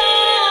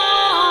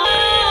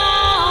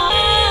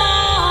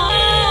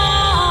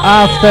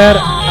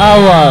 After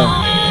Hour.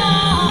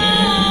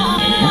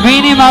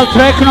 Minimal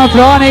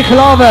Technotronic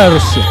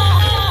Lovers.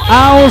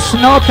 House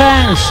No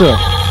Thanks.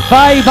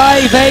 Bye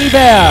bye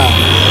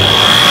baby!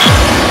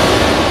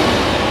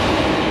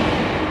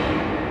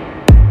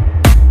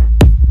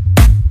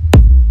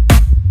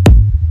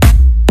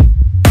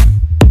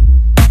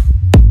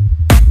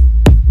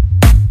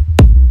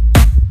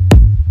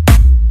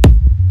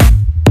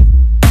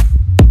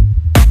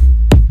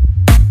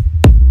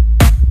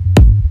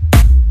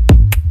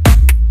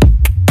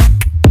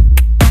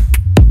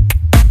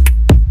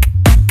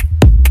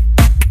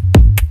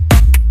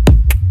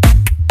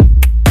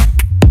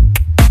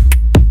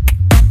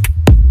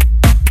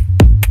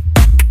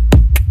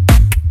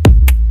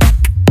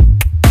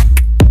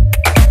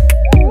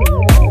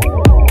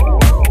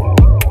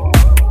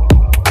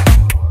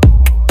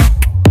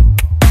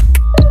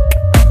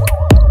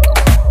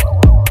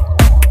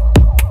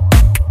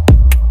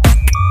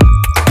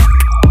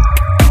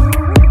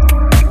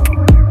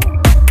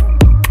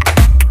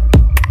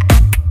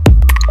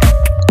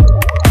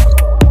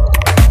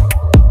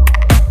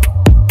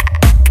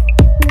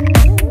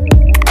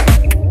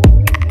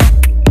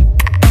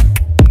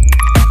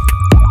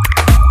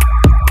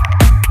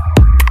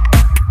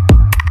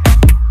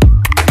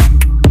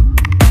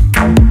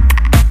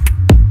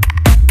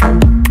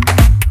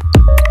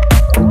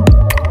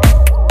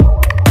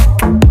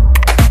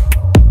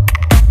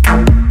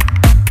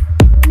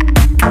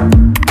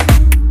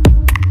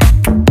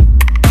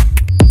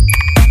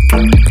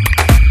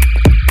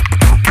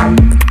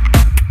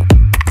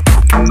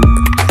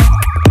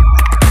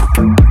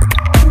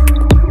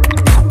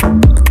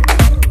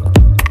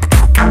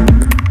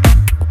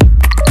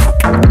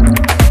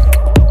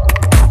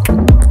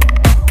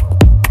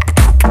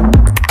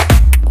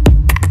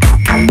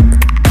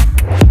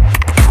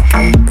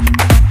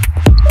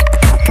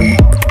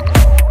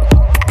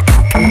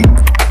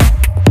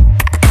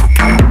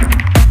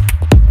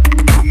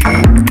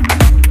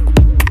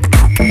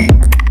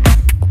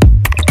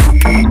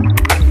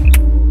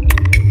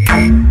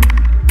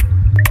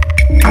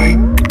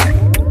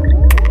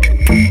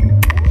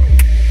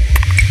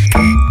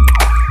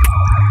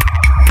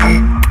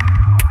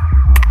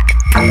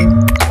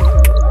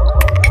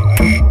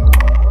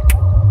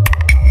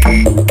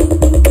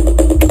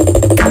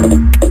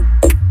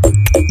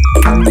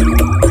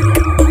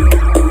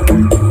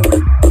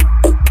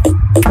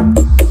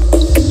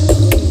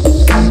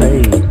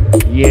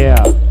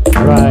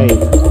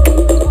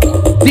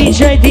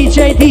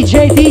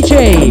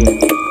 DJ.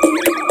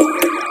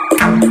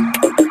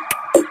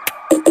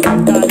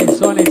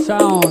 Sonic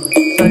sound,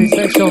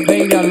 satisfaction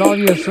baby, I love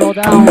you, slow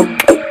down.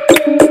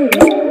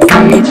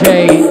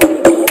 DJ.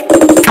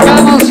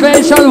 Come on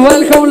special,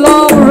 welcome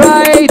love,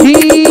 right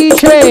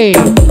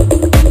DJ.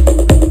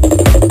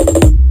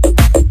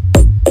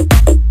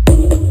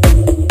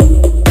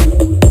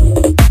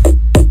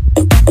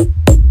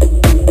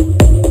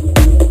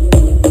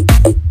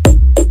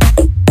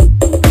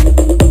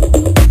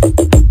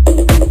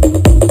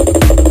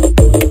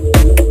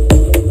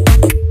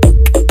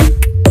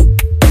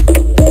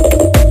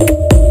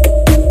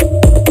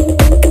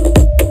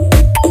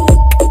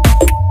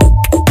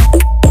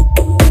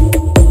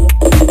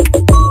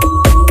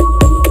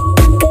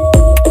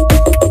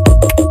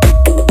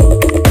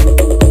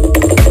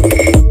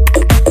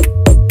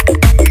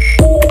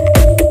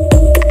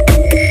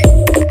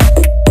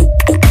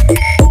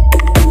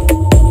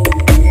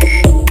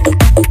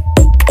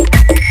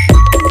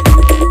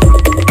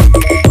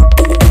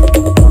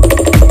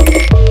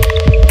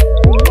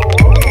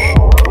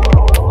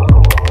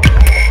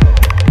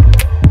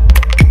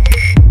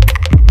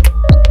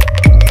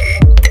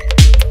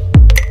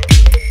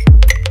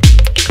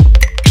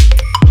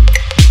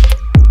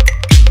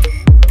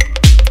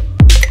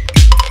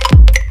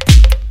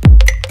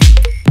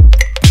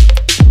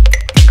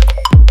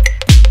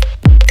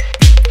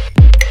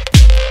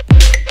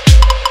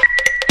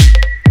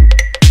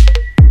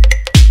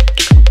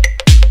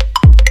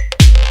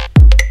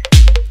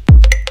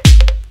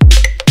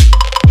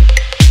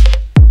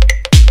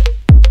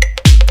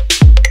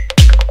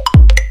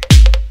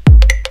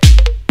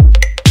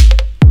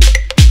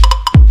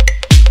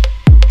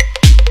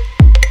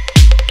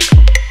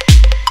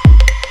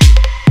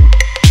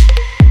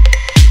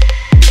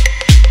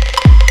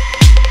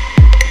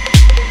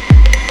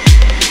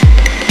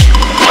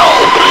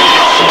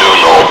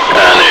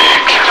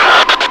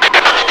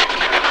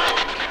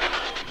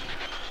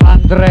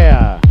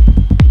 Andrea.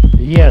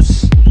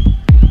 Yes.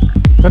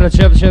 Come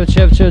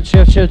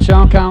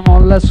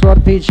on, let's work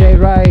DJ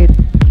right.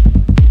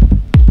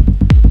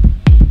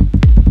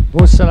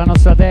 Bussa la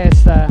nostra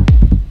testa,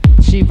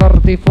 ci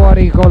porti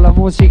fuori con la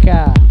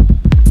musica.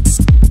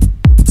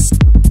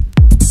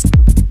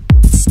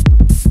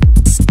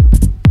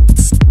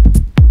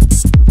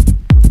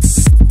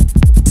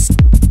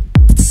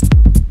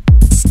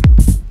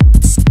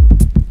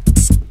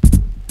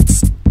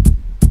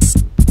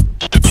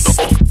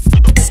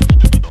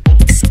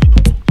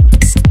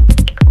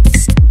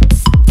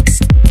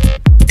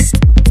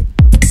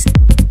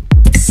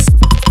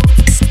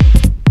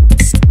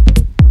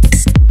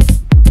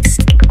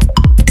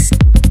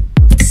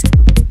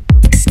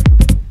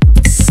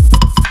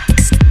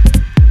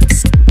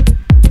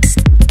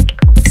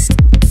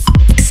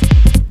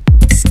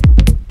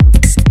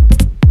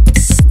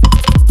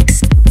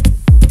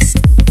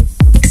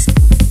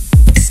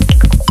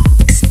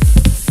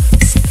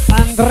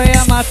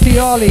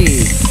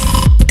 Mattioli.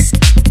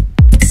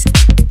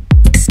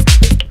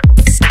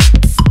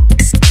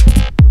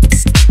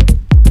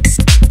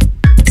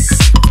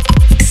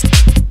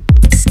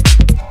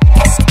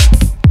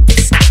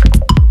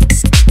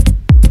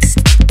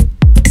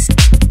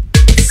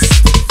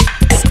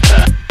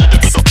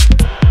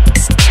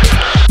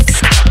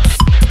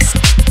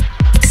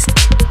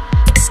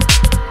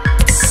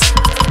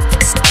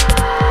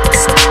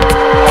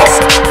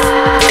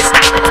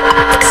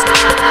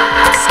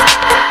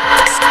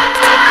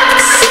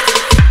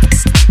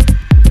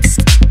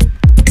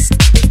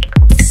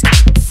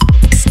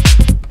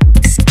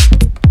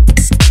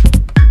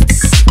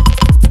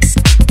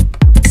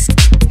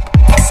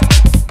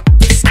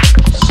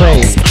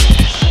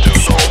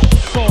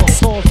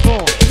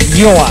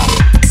 Yoa.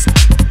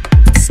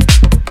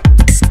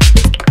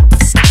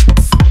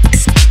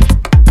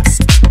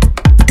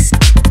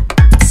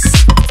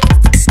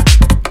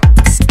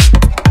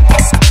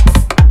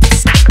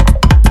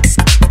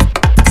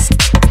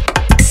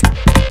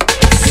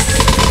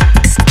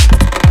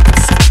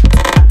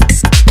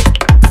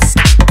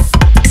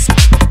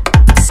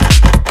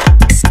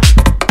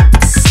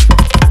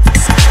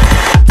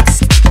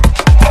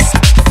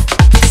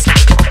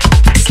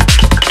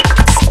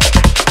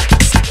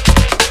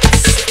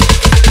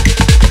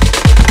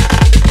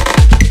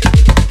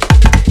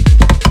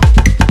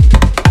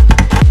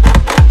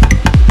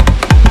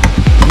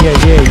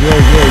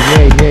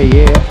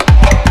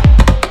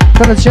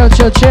 Ciao,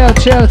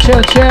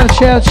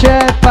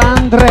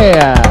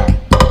 Andrea.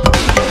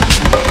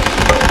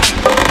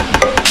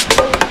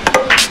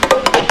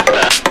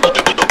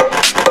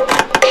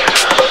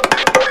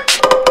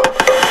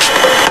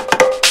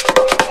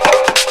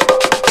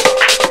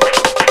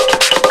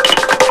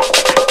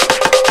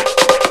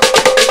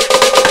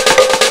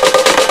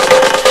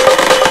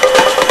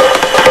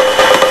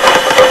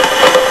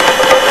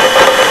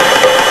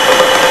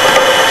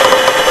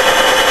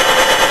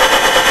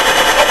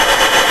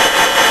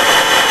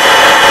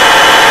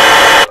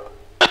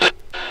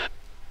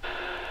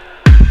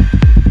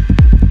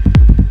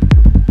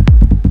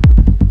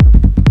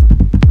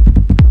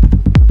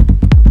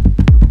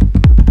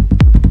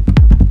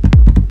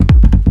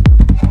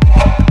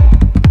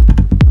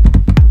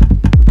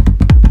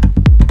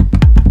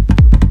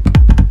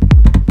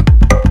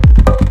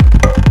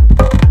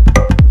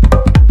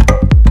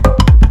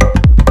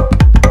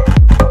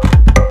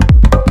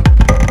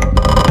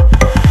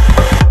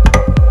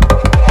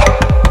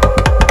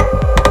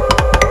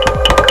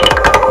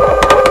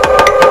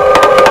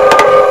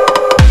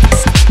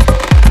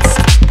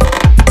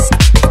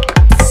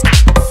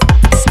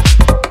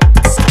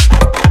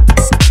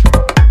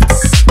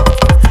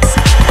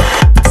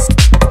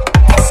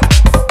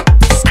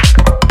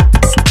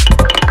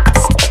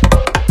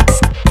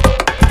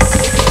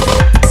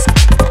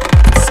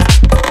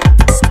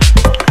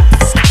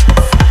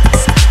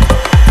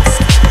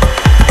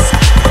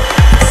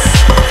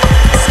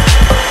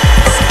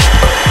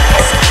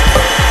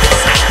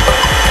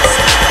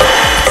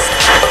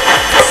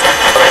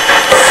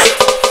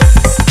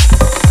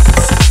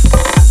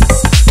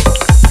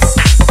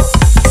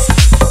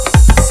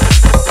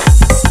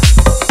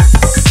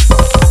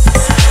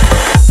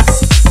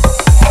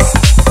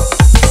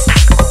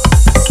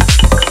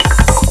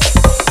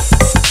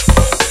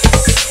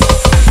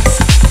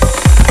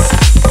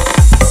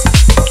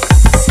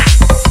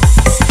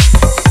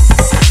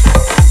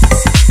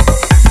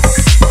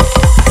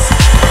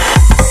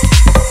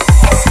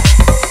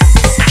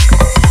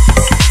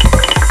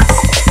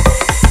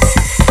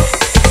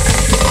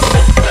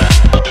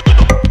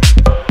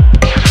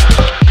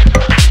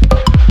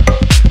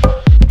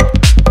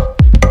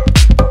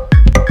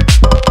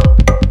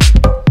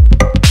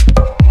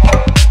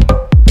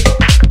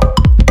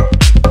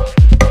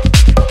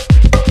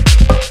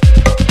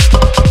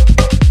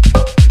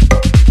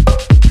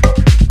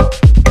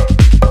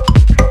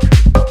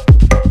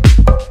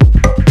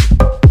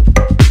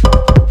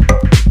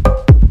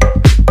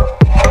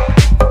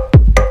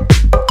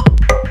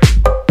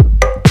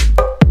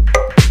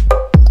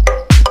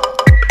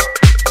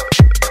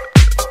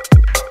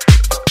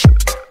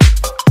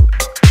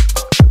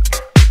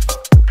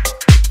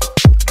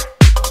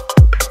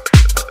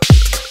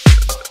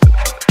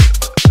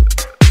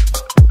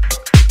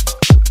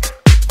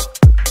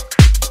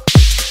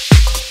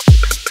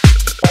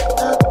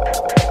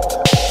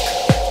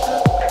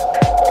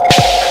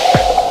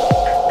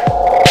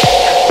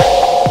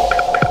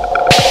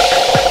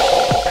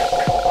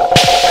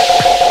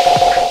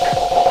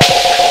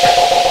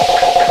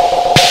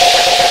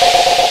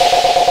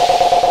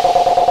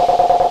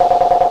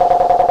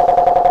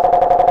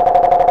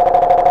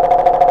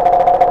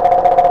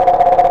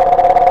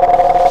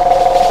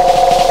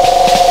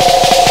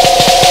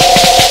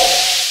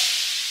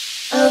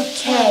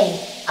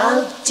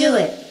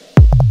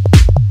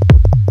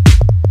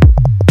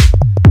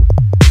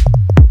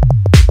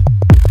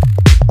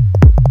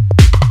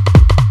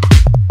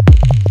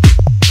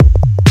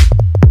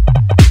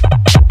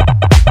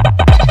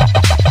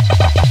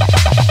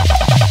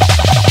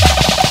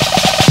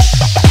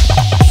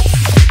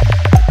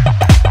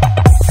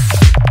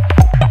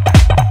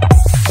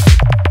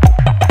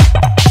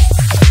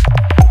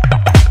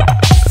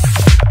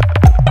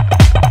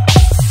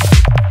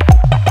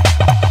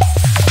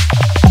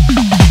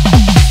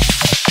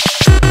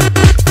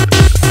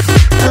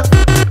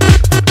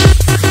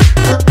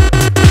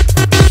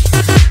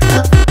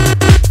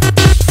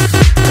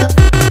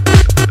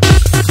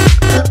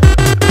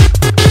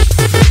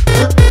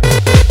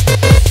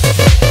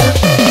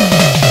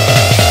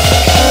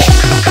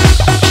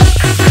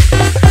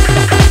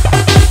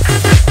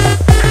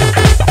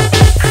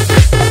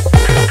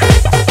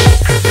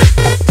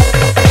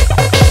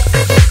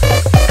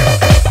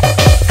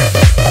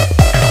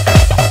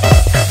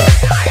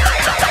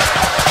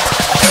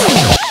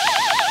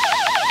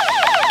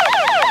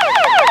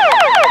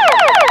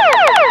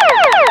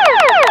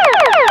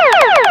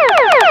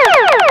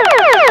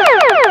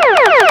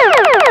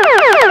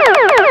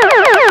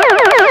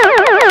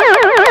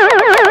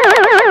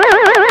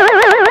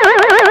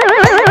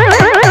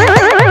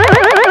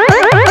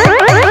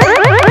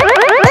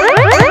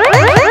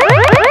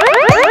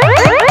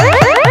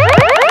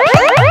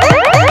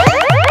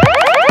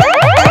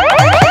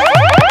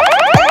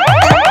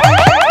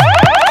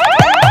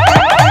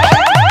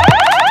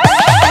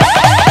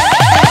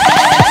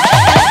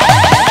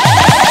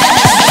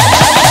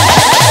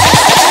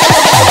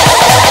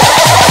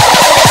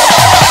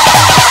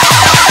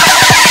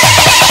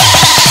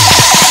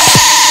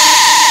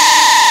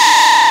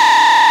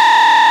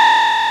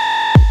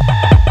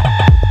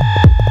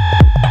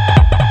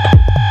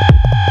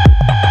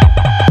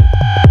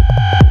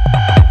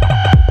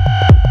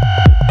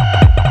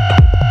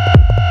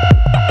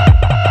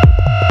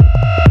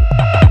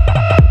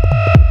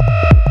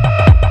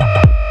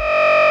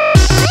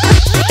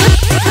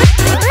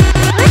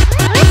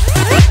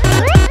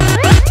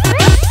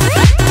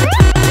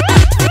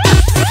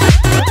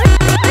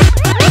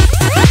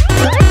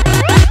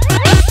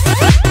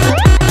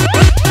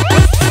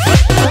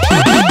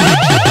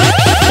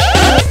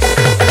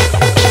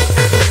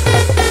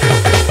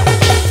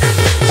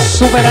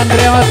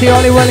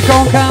 Mattioli,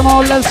 welcome, come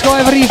on, let's go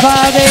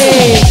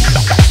everybody!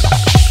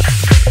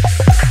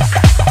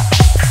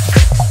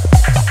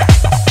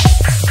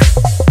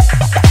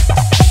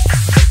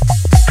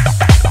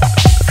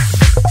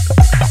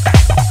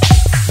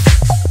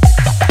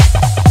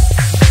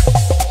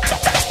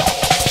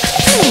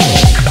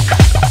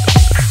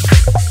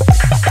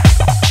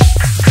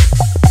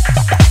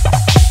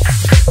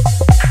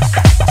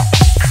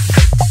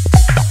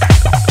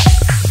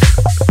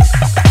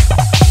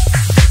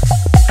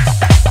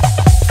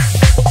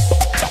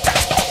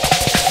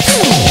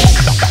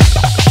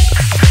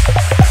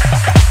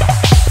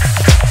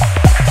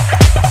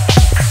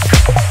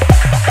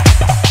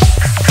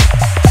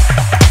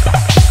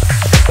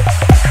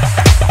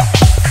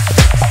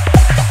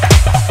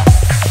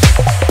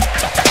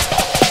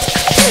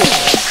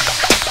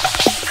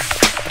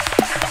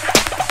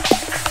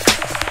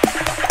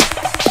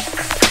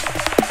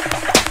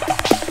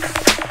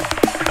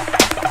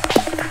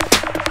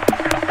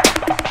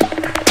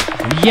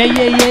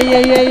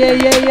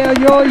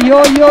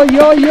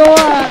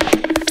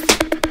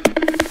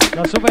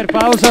 La super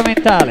pausa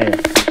mentale,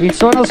 il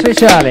suono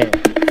speciale,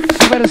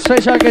 super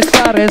special guest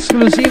star,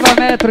 esclusiva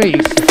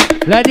Matrix.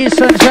 Ladies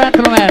and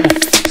gentlemen,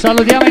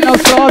 salutiamo il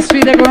nostro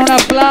ospite con un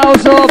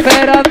applauso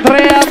per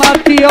Andrea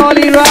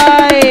Mattioli,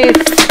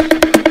 right?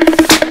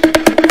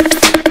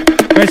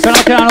 Questa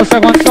notte la nostra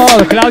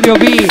console, Claudio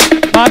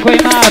B, Paco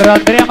Aymar,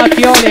 Andrea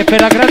Mattioli, e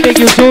per la grande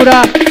chiusura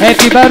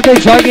Happy Birthday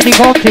Giochi di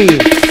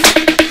Conti.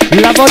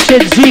 La voce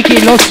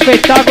Zicky, lo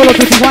spettacolo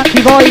tutti quanti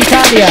voi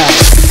Italia.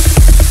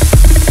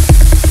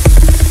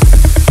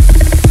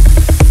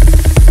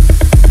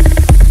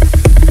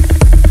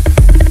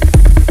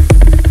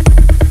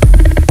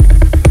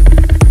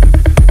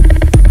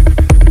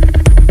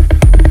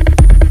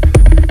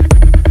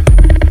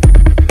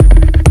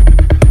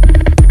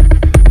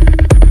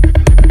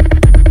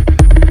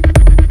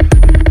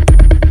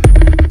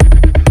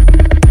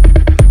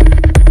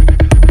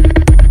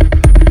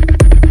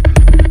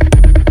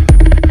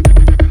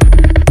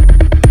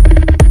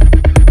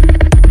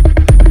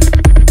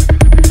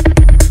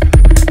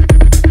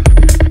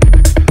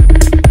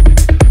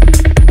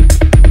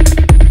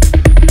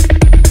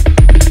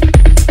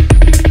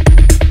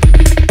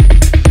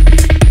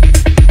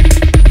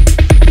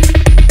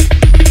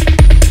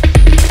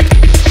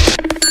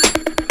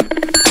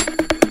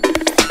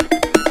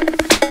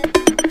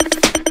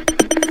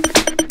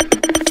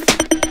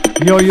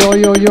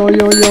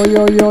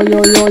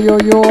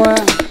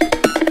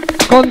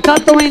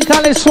 Contatto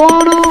mentale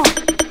suono.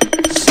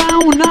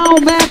 Sound now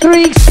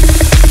Matrix.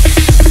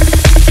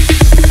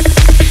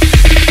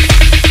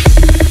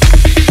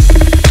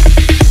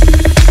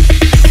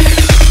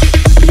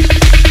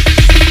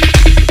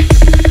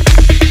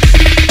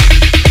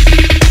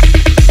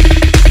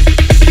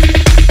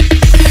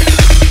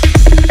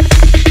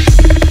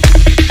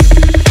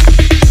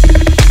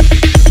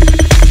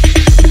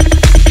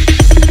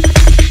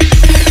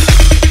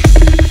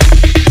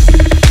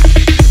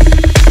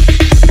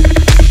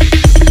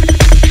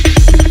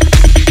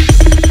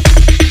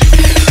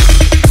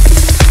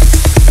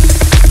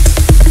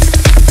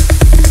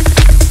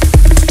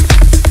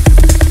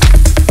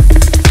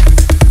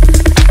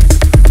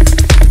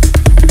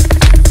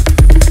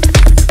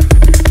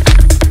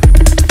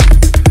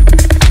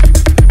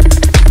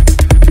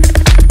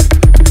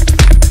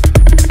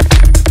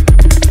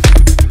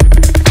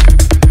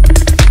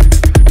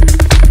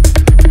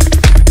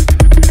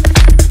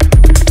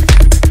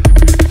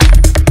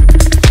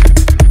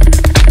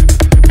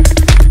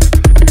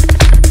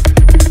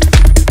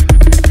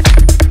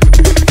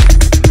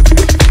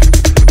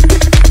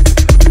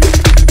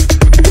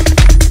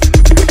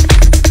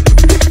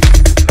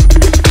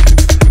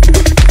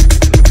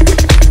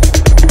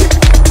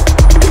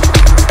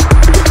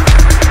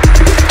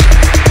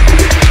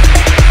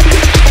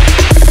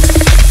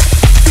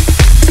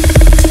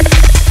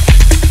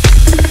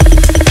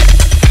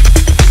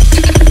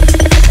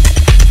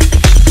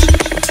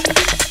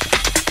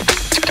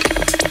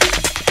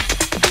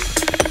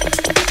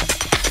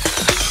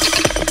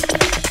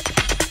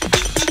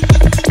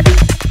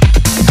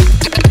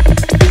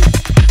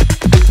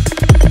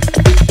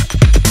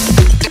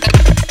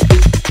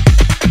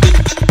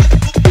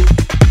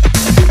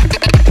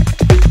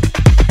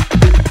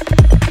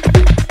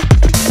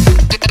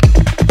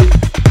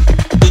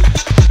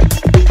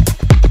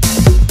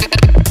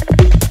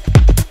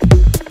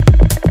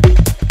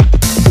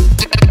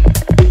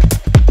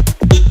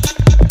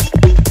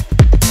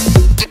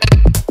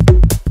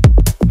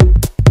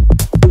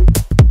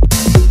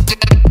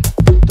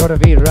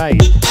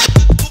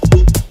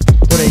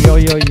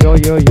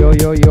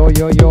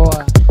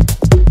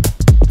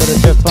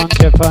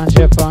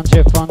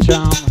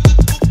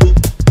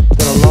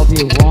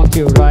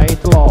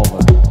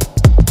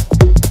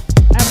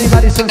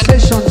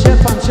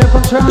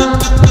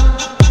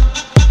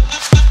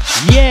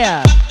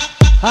 Yeah,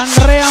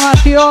 Andrea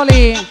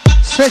Mattioli,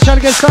 special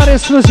guest star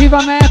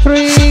esclusiva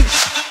Matrix.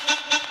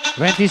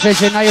 26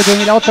 gennaio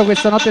 2008,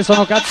 questa notte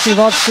sono cazzi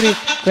vostri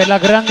per la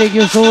grande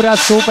chiusura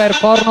Super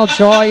Porno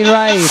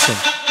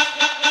Joyride.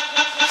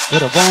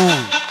 Vero,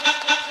 boom.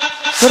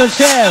 Vero,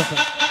 chef.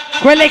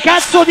 Quelle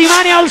cazzo di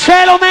mani al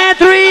cielo,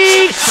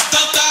 Matrix!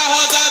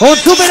 Un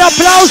super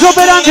applauso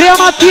per Andrea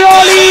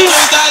Mattioli,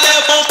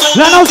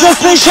 la nostra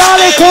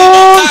speciale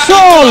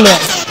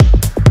console.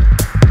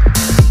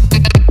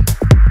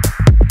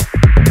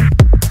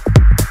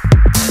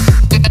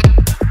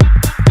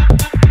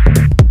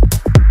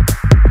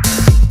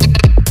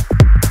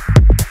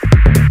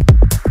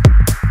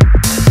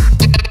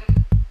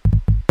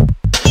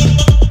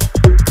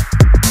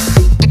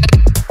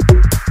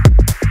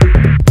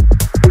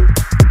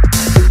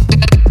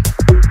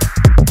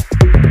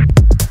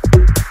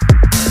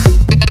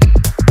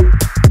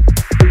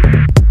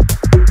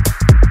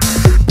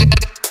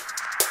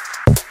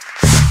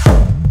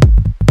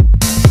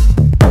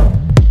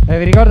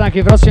 Vi ricordo anche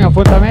i prossimi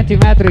appuntamenti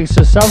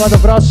Matrix, sabato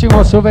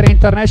prossimo Super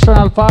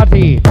International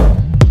Party,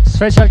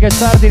 special guest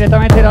star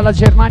direttamente dalla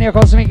Germania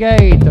Cosmic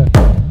Gate,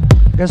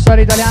 guest star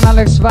italiano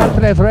Alex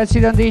Bartlett,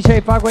 resident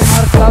DJ Paco e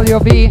Mark Claudio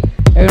B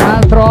e un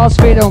altro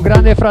ospite, un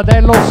grande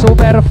fratello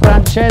Super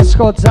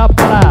Francesco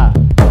Zappala.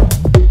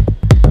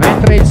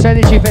 Mentre il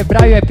 16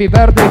 febbraio Happy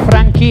Birthday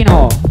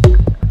Franchino,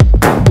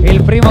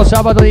 il primo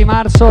sabato di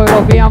marzo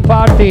European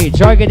Party,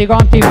 giochi di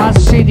conti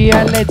Massi di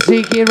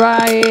 00Zicky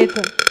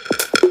Right.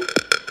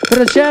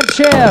 Per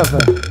chef,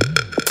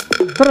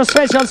 per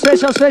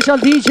special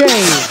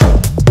DJ.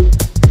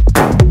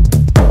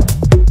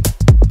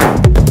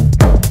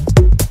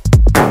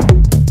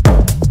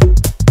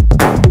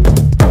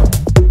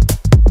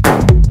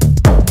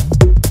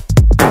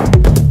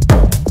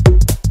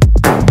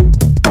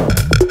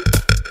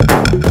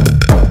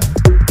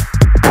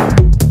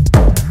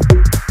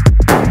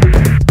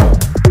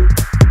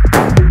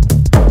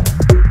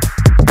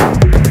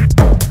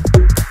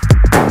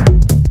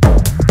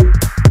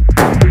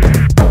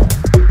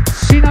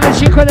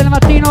 Del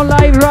mattino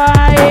live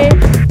right.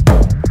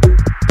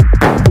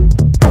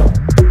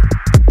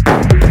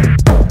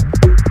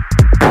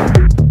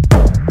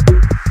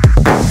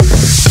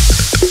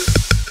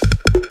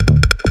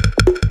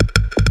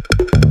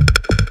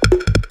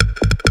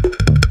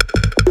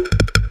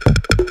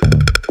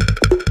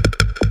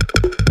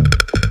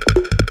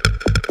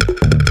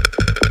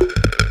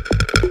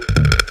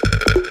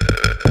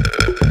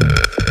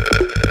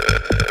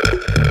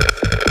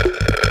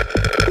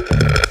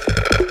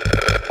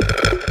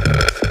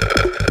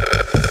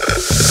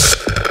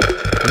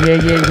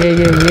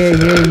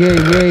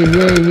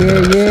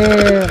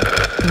 Yeah.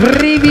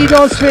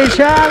 Brivido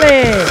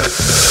speciale!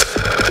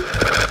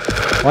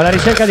 Ho alla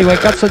ricerca di quel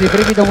cazzo di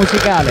brivido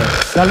musicale.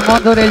 Dal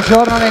mondo del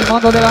giorno nel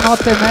mondo della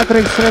notte,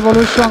 Matrix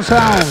Revolution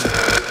Sound.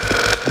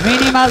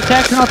 Minimal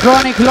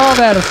Technotronic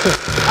Lovers.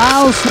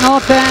 House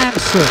No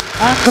Thanks.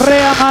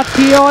 Andrea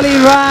Mattioli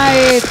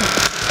Right.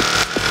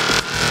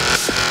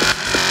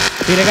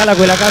 Ti regala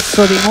quella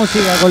cazzo di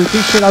musica,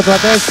 colpisce la tua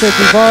testa e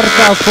ti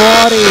porta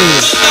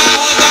fuori.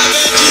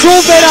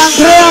 Super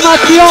Andrea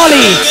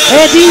Mattioli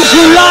ed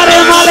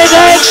insullare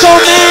maledetto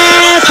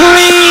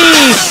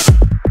Matrix!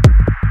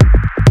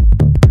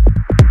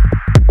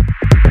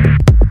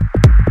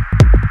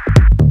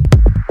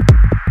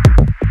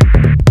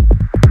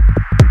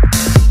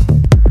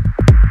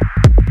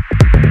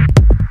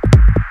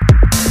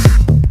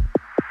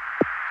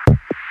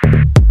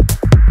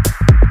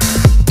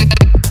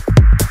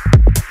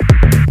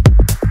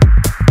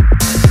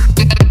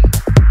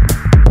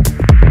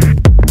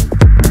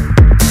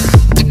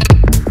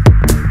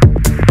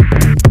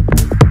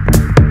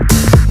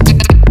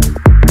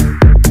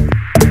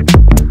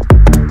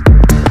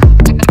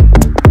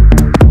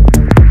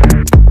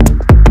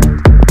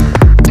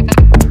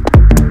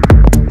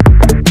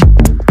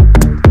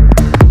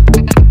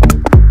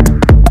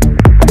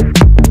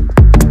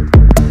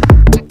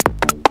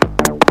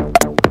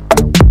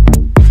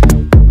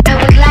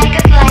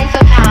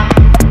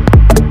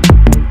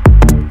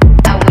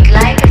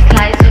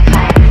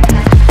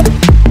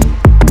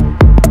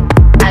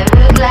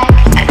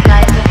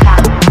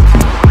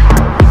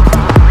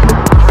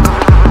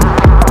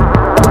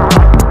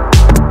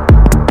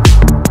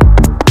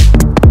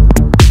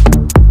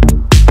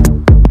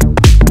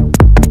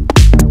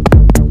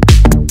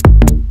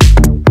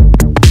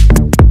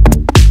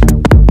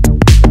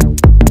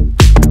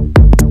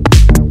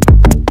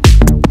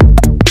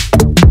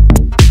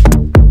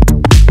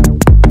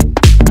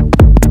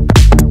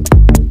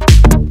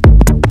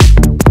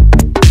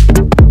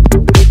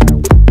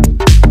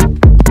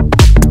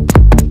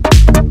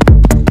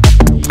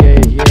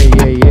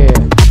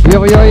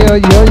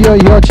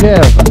 Yo,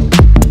 chef.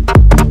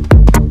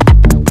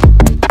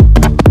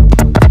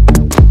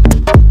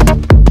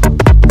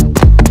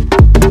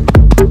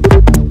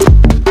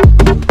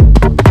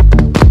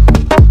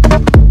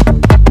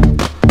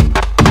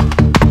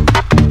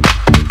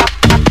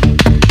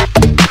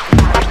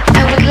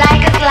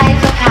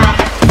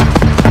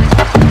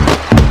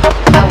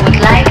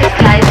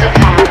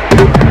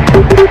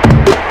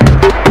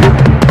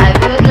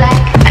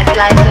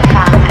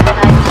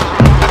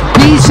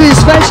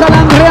 Special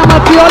Andrea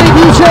Mattioli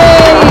DJ.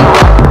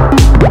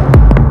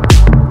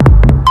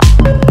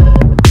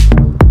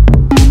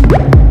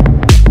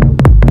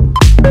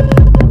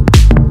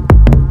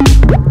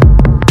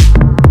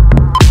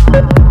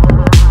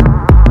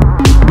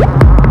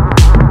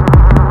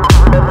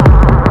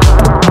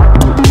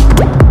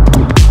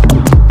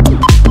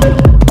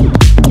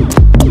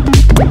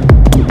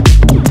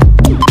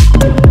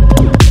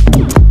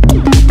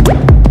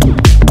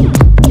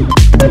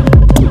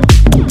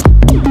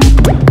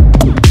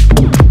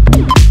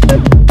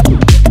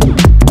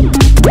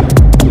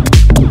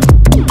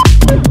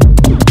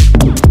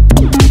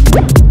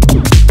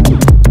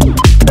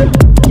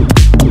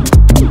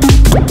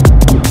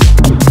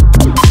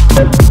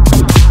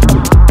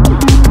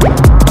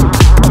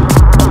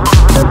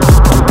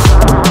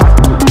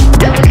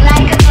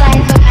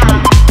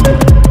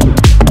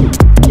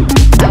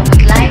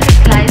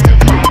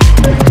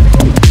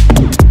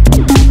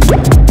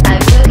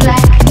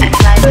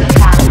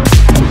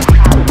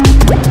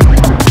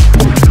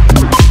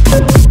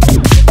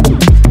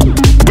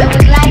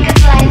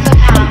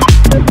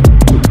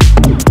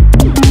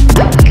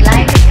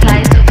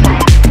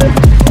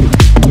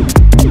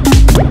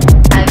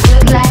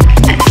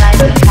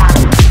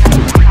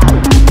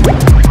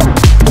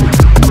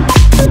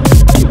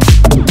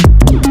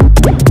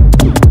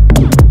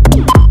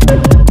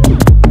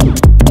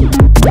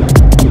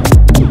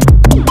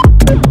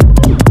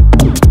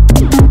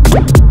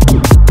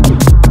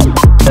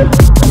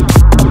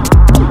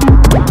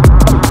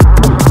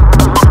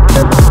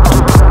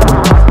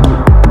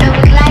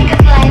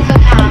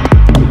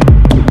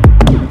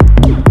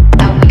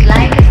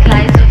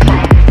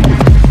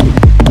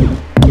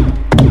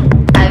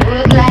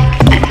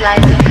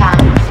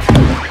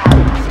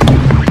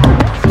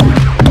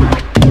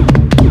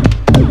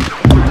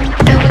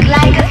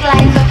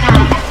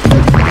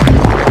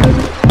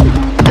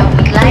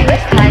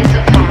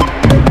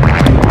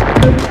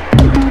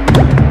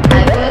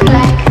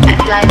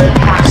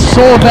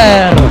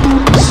 Super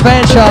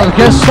special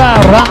guest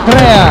star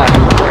Andrea.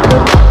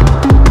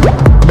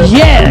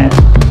 Yeah.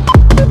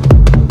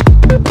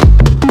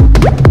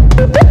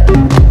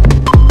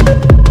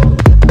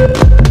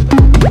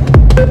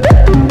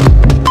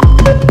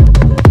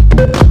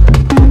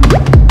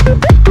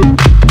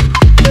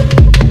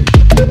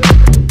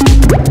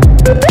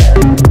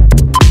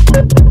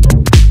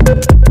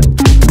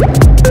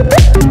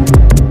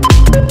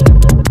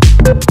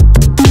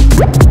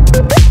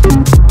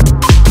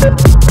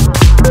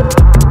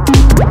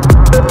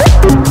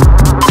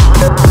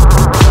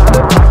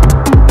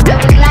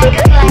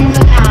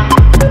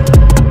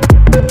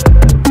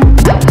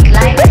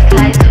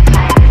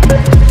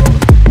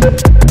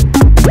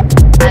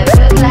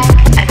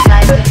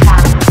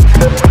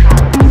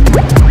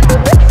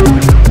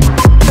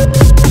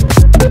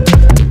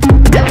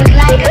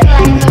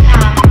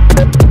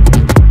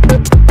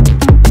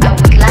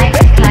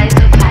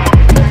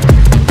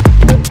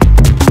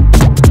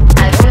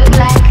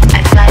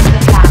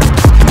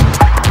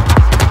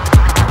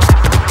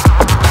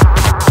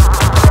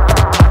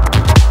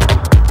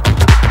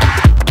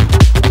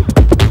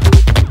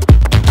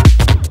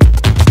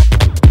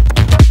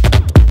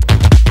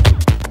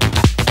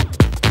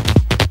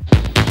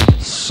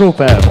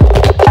 Super.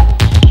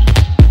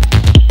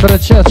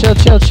 Ciao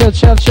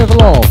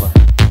love.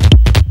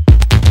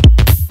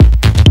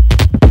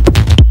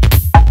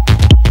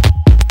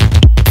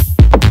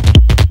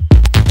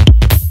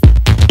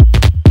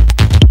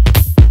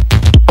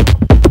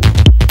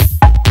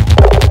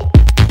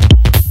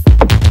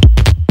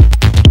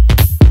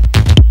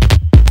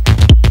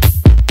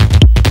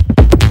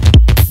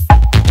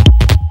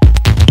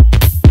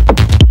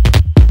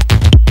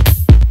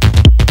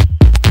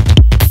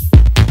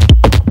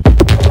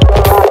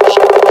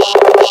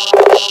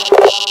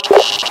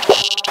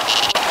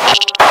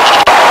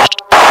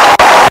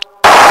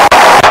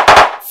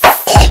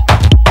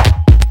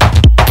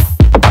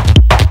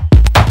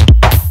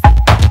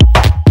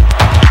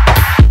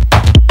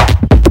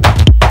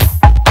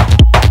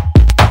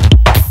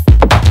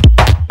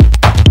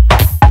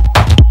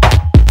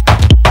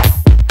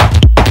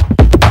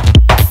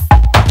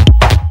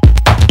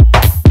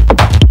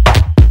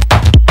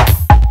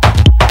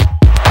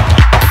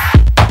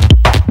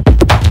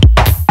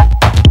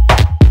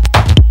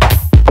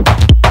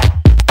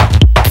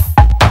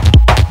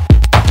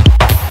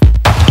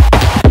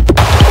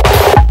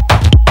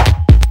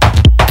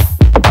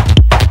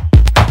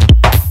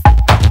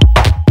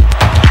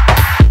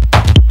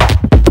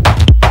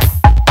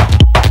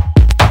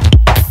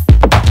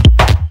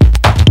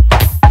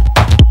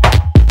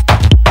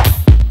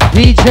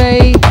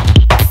 DJ,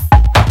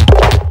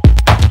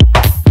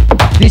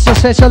 this is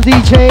special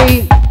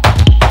DJ,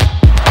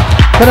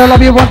 per I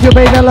love you, want you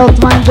baby,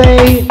 love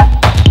Monday,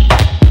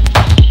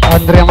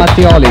 Andrea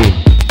Mattioli,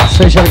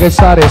 special guest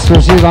star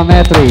esclusiva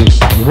Matrix,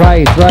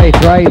 right.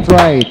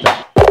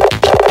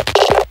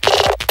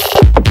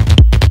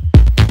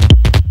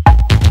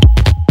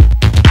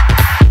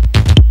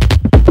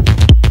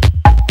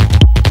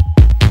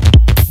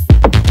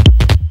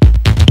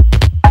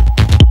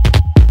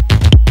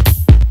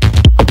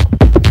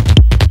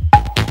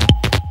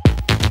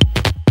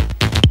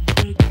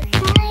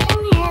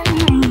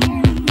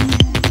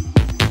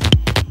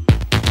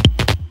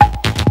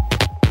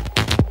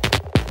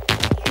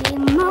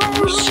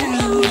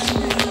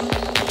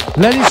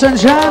 Ladies and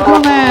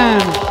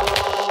gentlemen,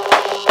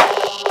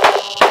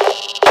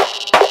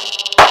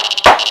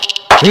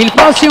 il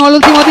prossimo,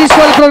 l'ultimo disco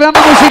del programma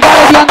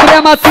musicale di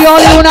Andrea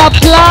Mattioli, un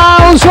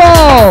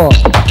applauso!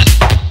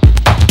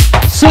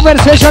 Super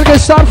special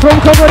guest star from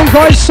Covering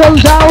Voice,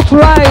 sold out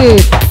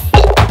right!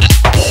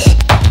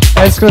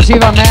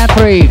 Esclusiva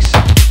Matrix,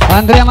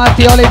 Andrea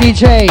Mattioli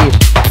DJ,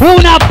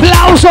 un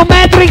applauso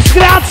Matrix,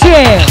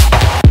 grazie!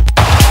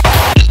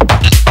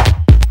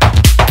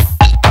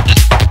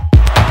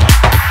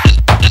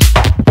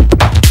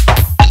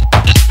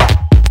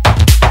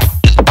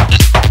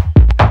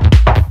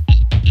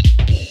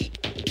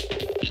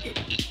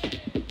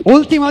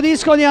 Ultimo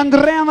disco di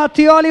Andrea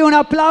Mattioli, un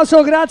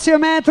applauso, grazie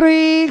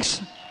Matrix!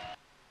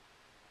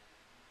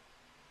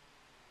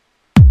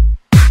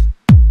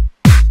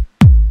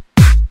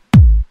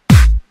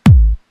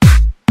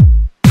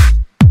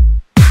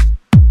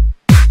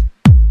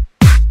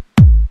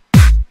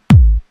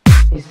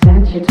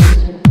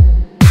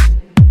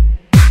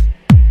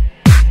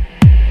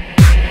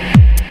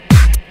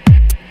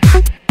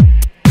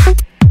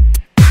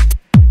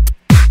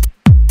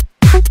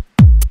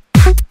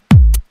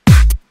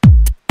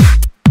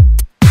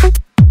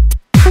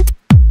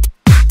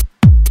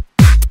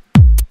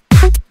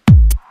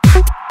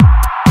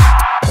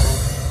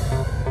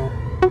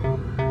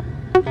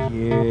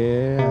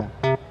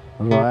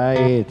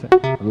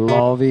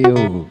 Love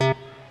you.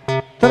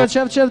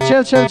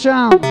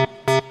 Ciao.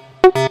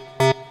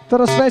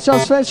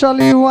 Special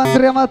you,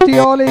 Andrea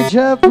Mattioli,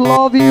 Jeff,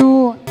 love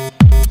you.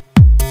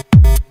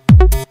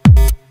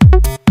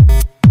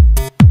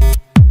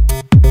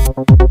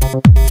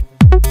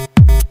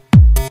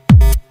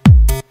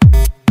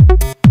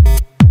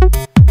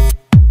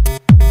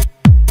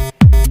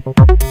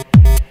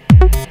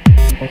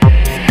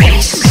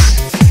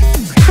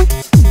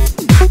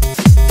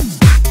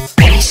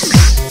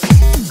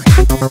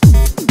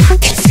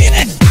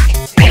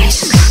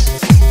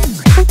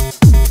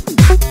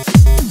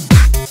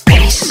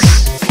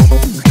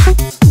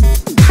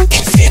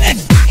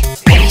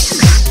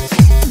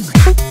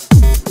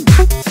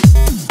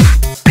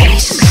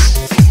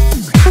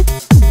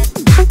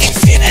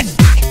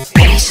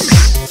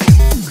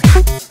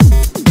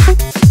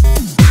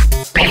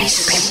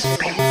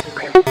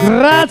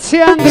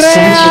 Grazie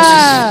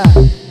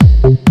Andrea!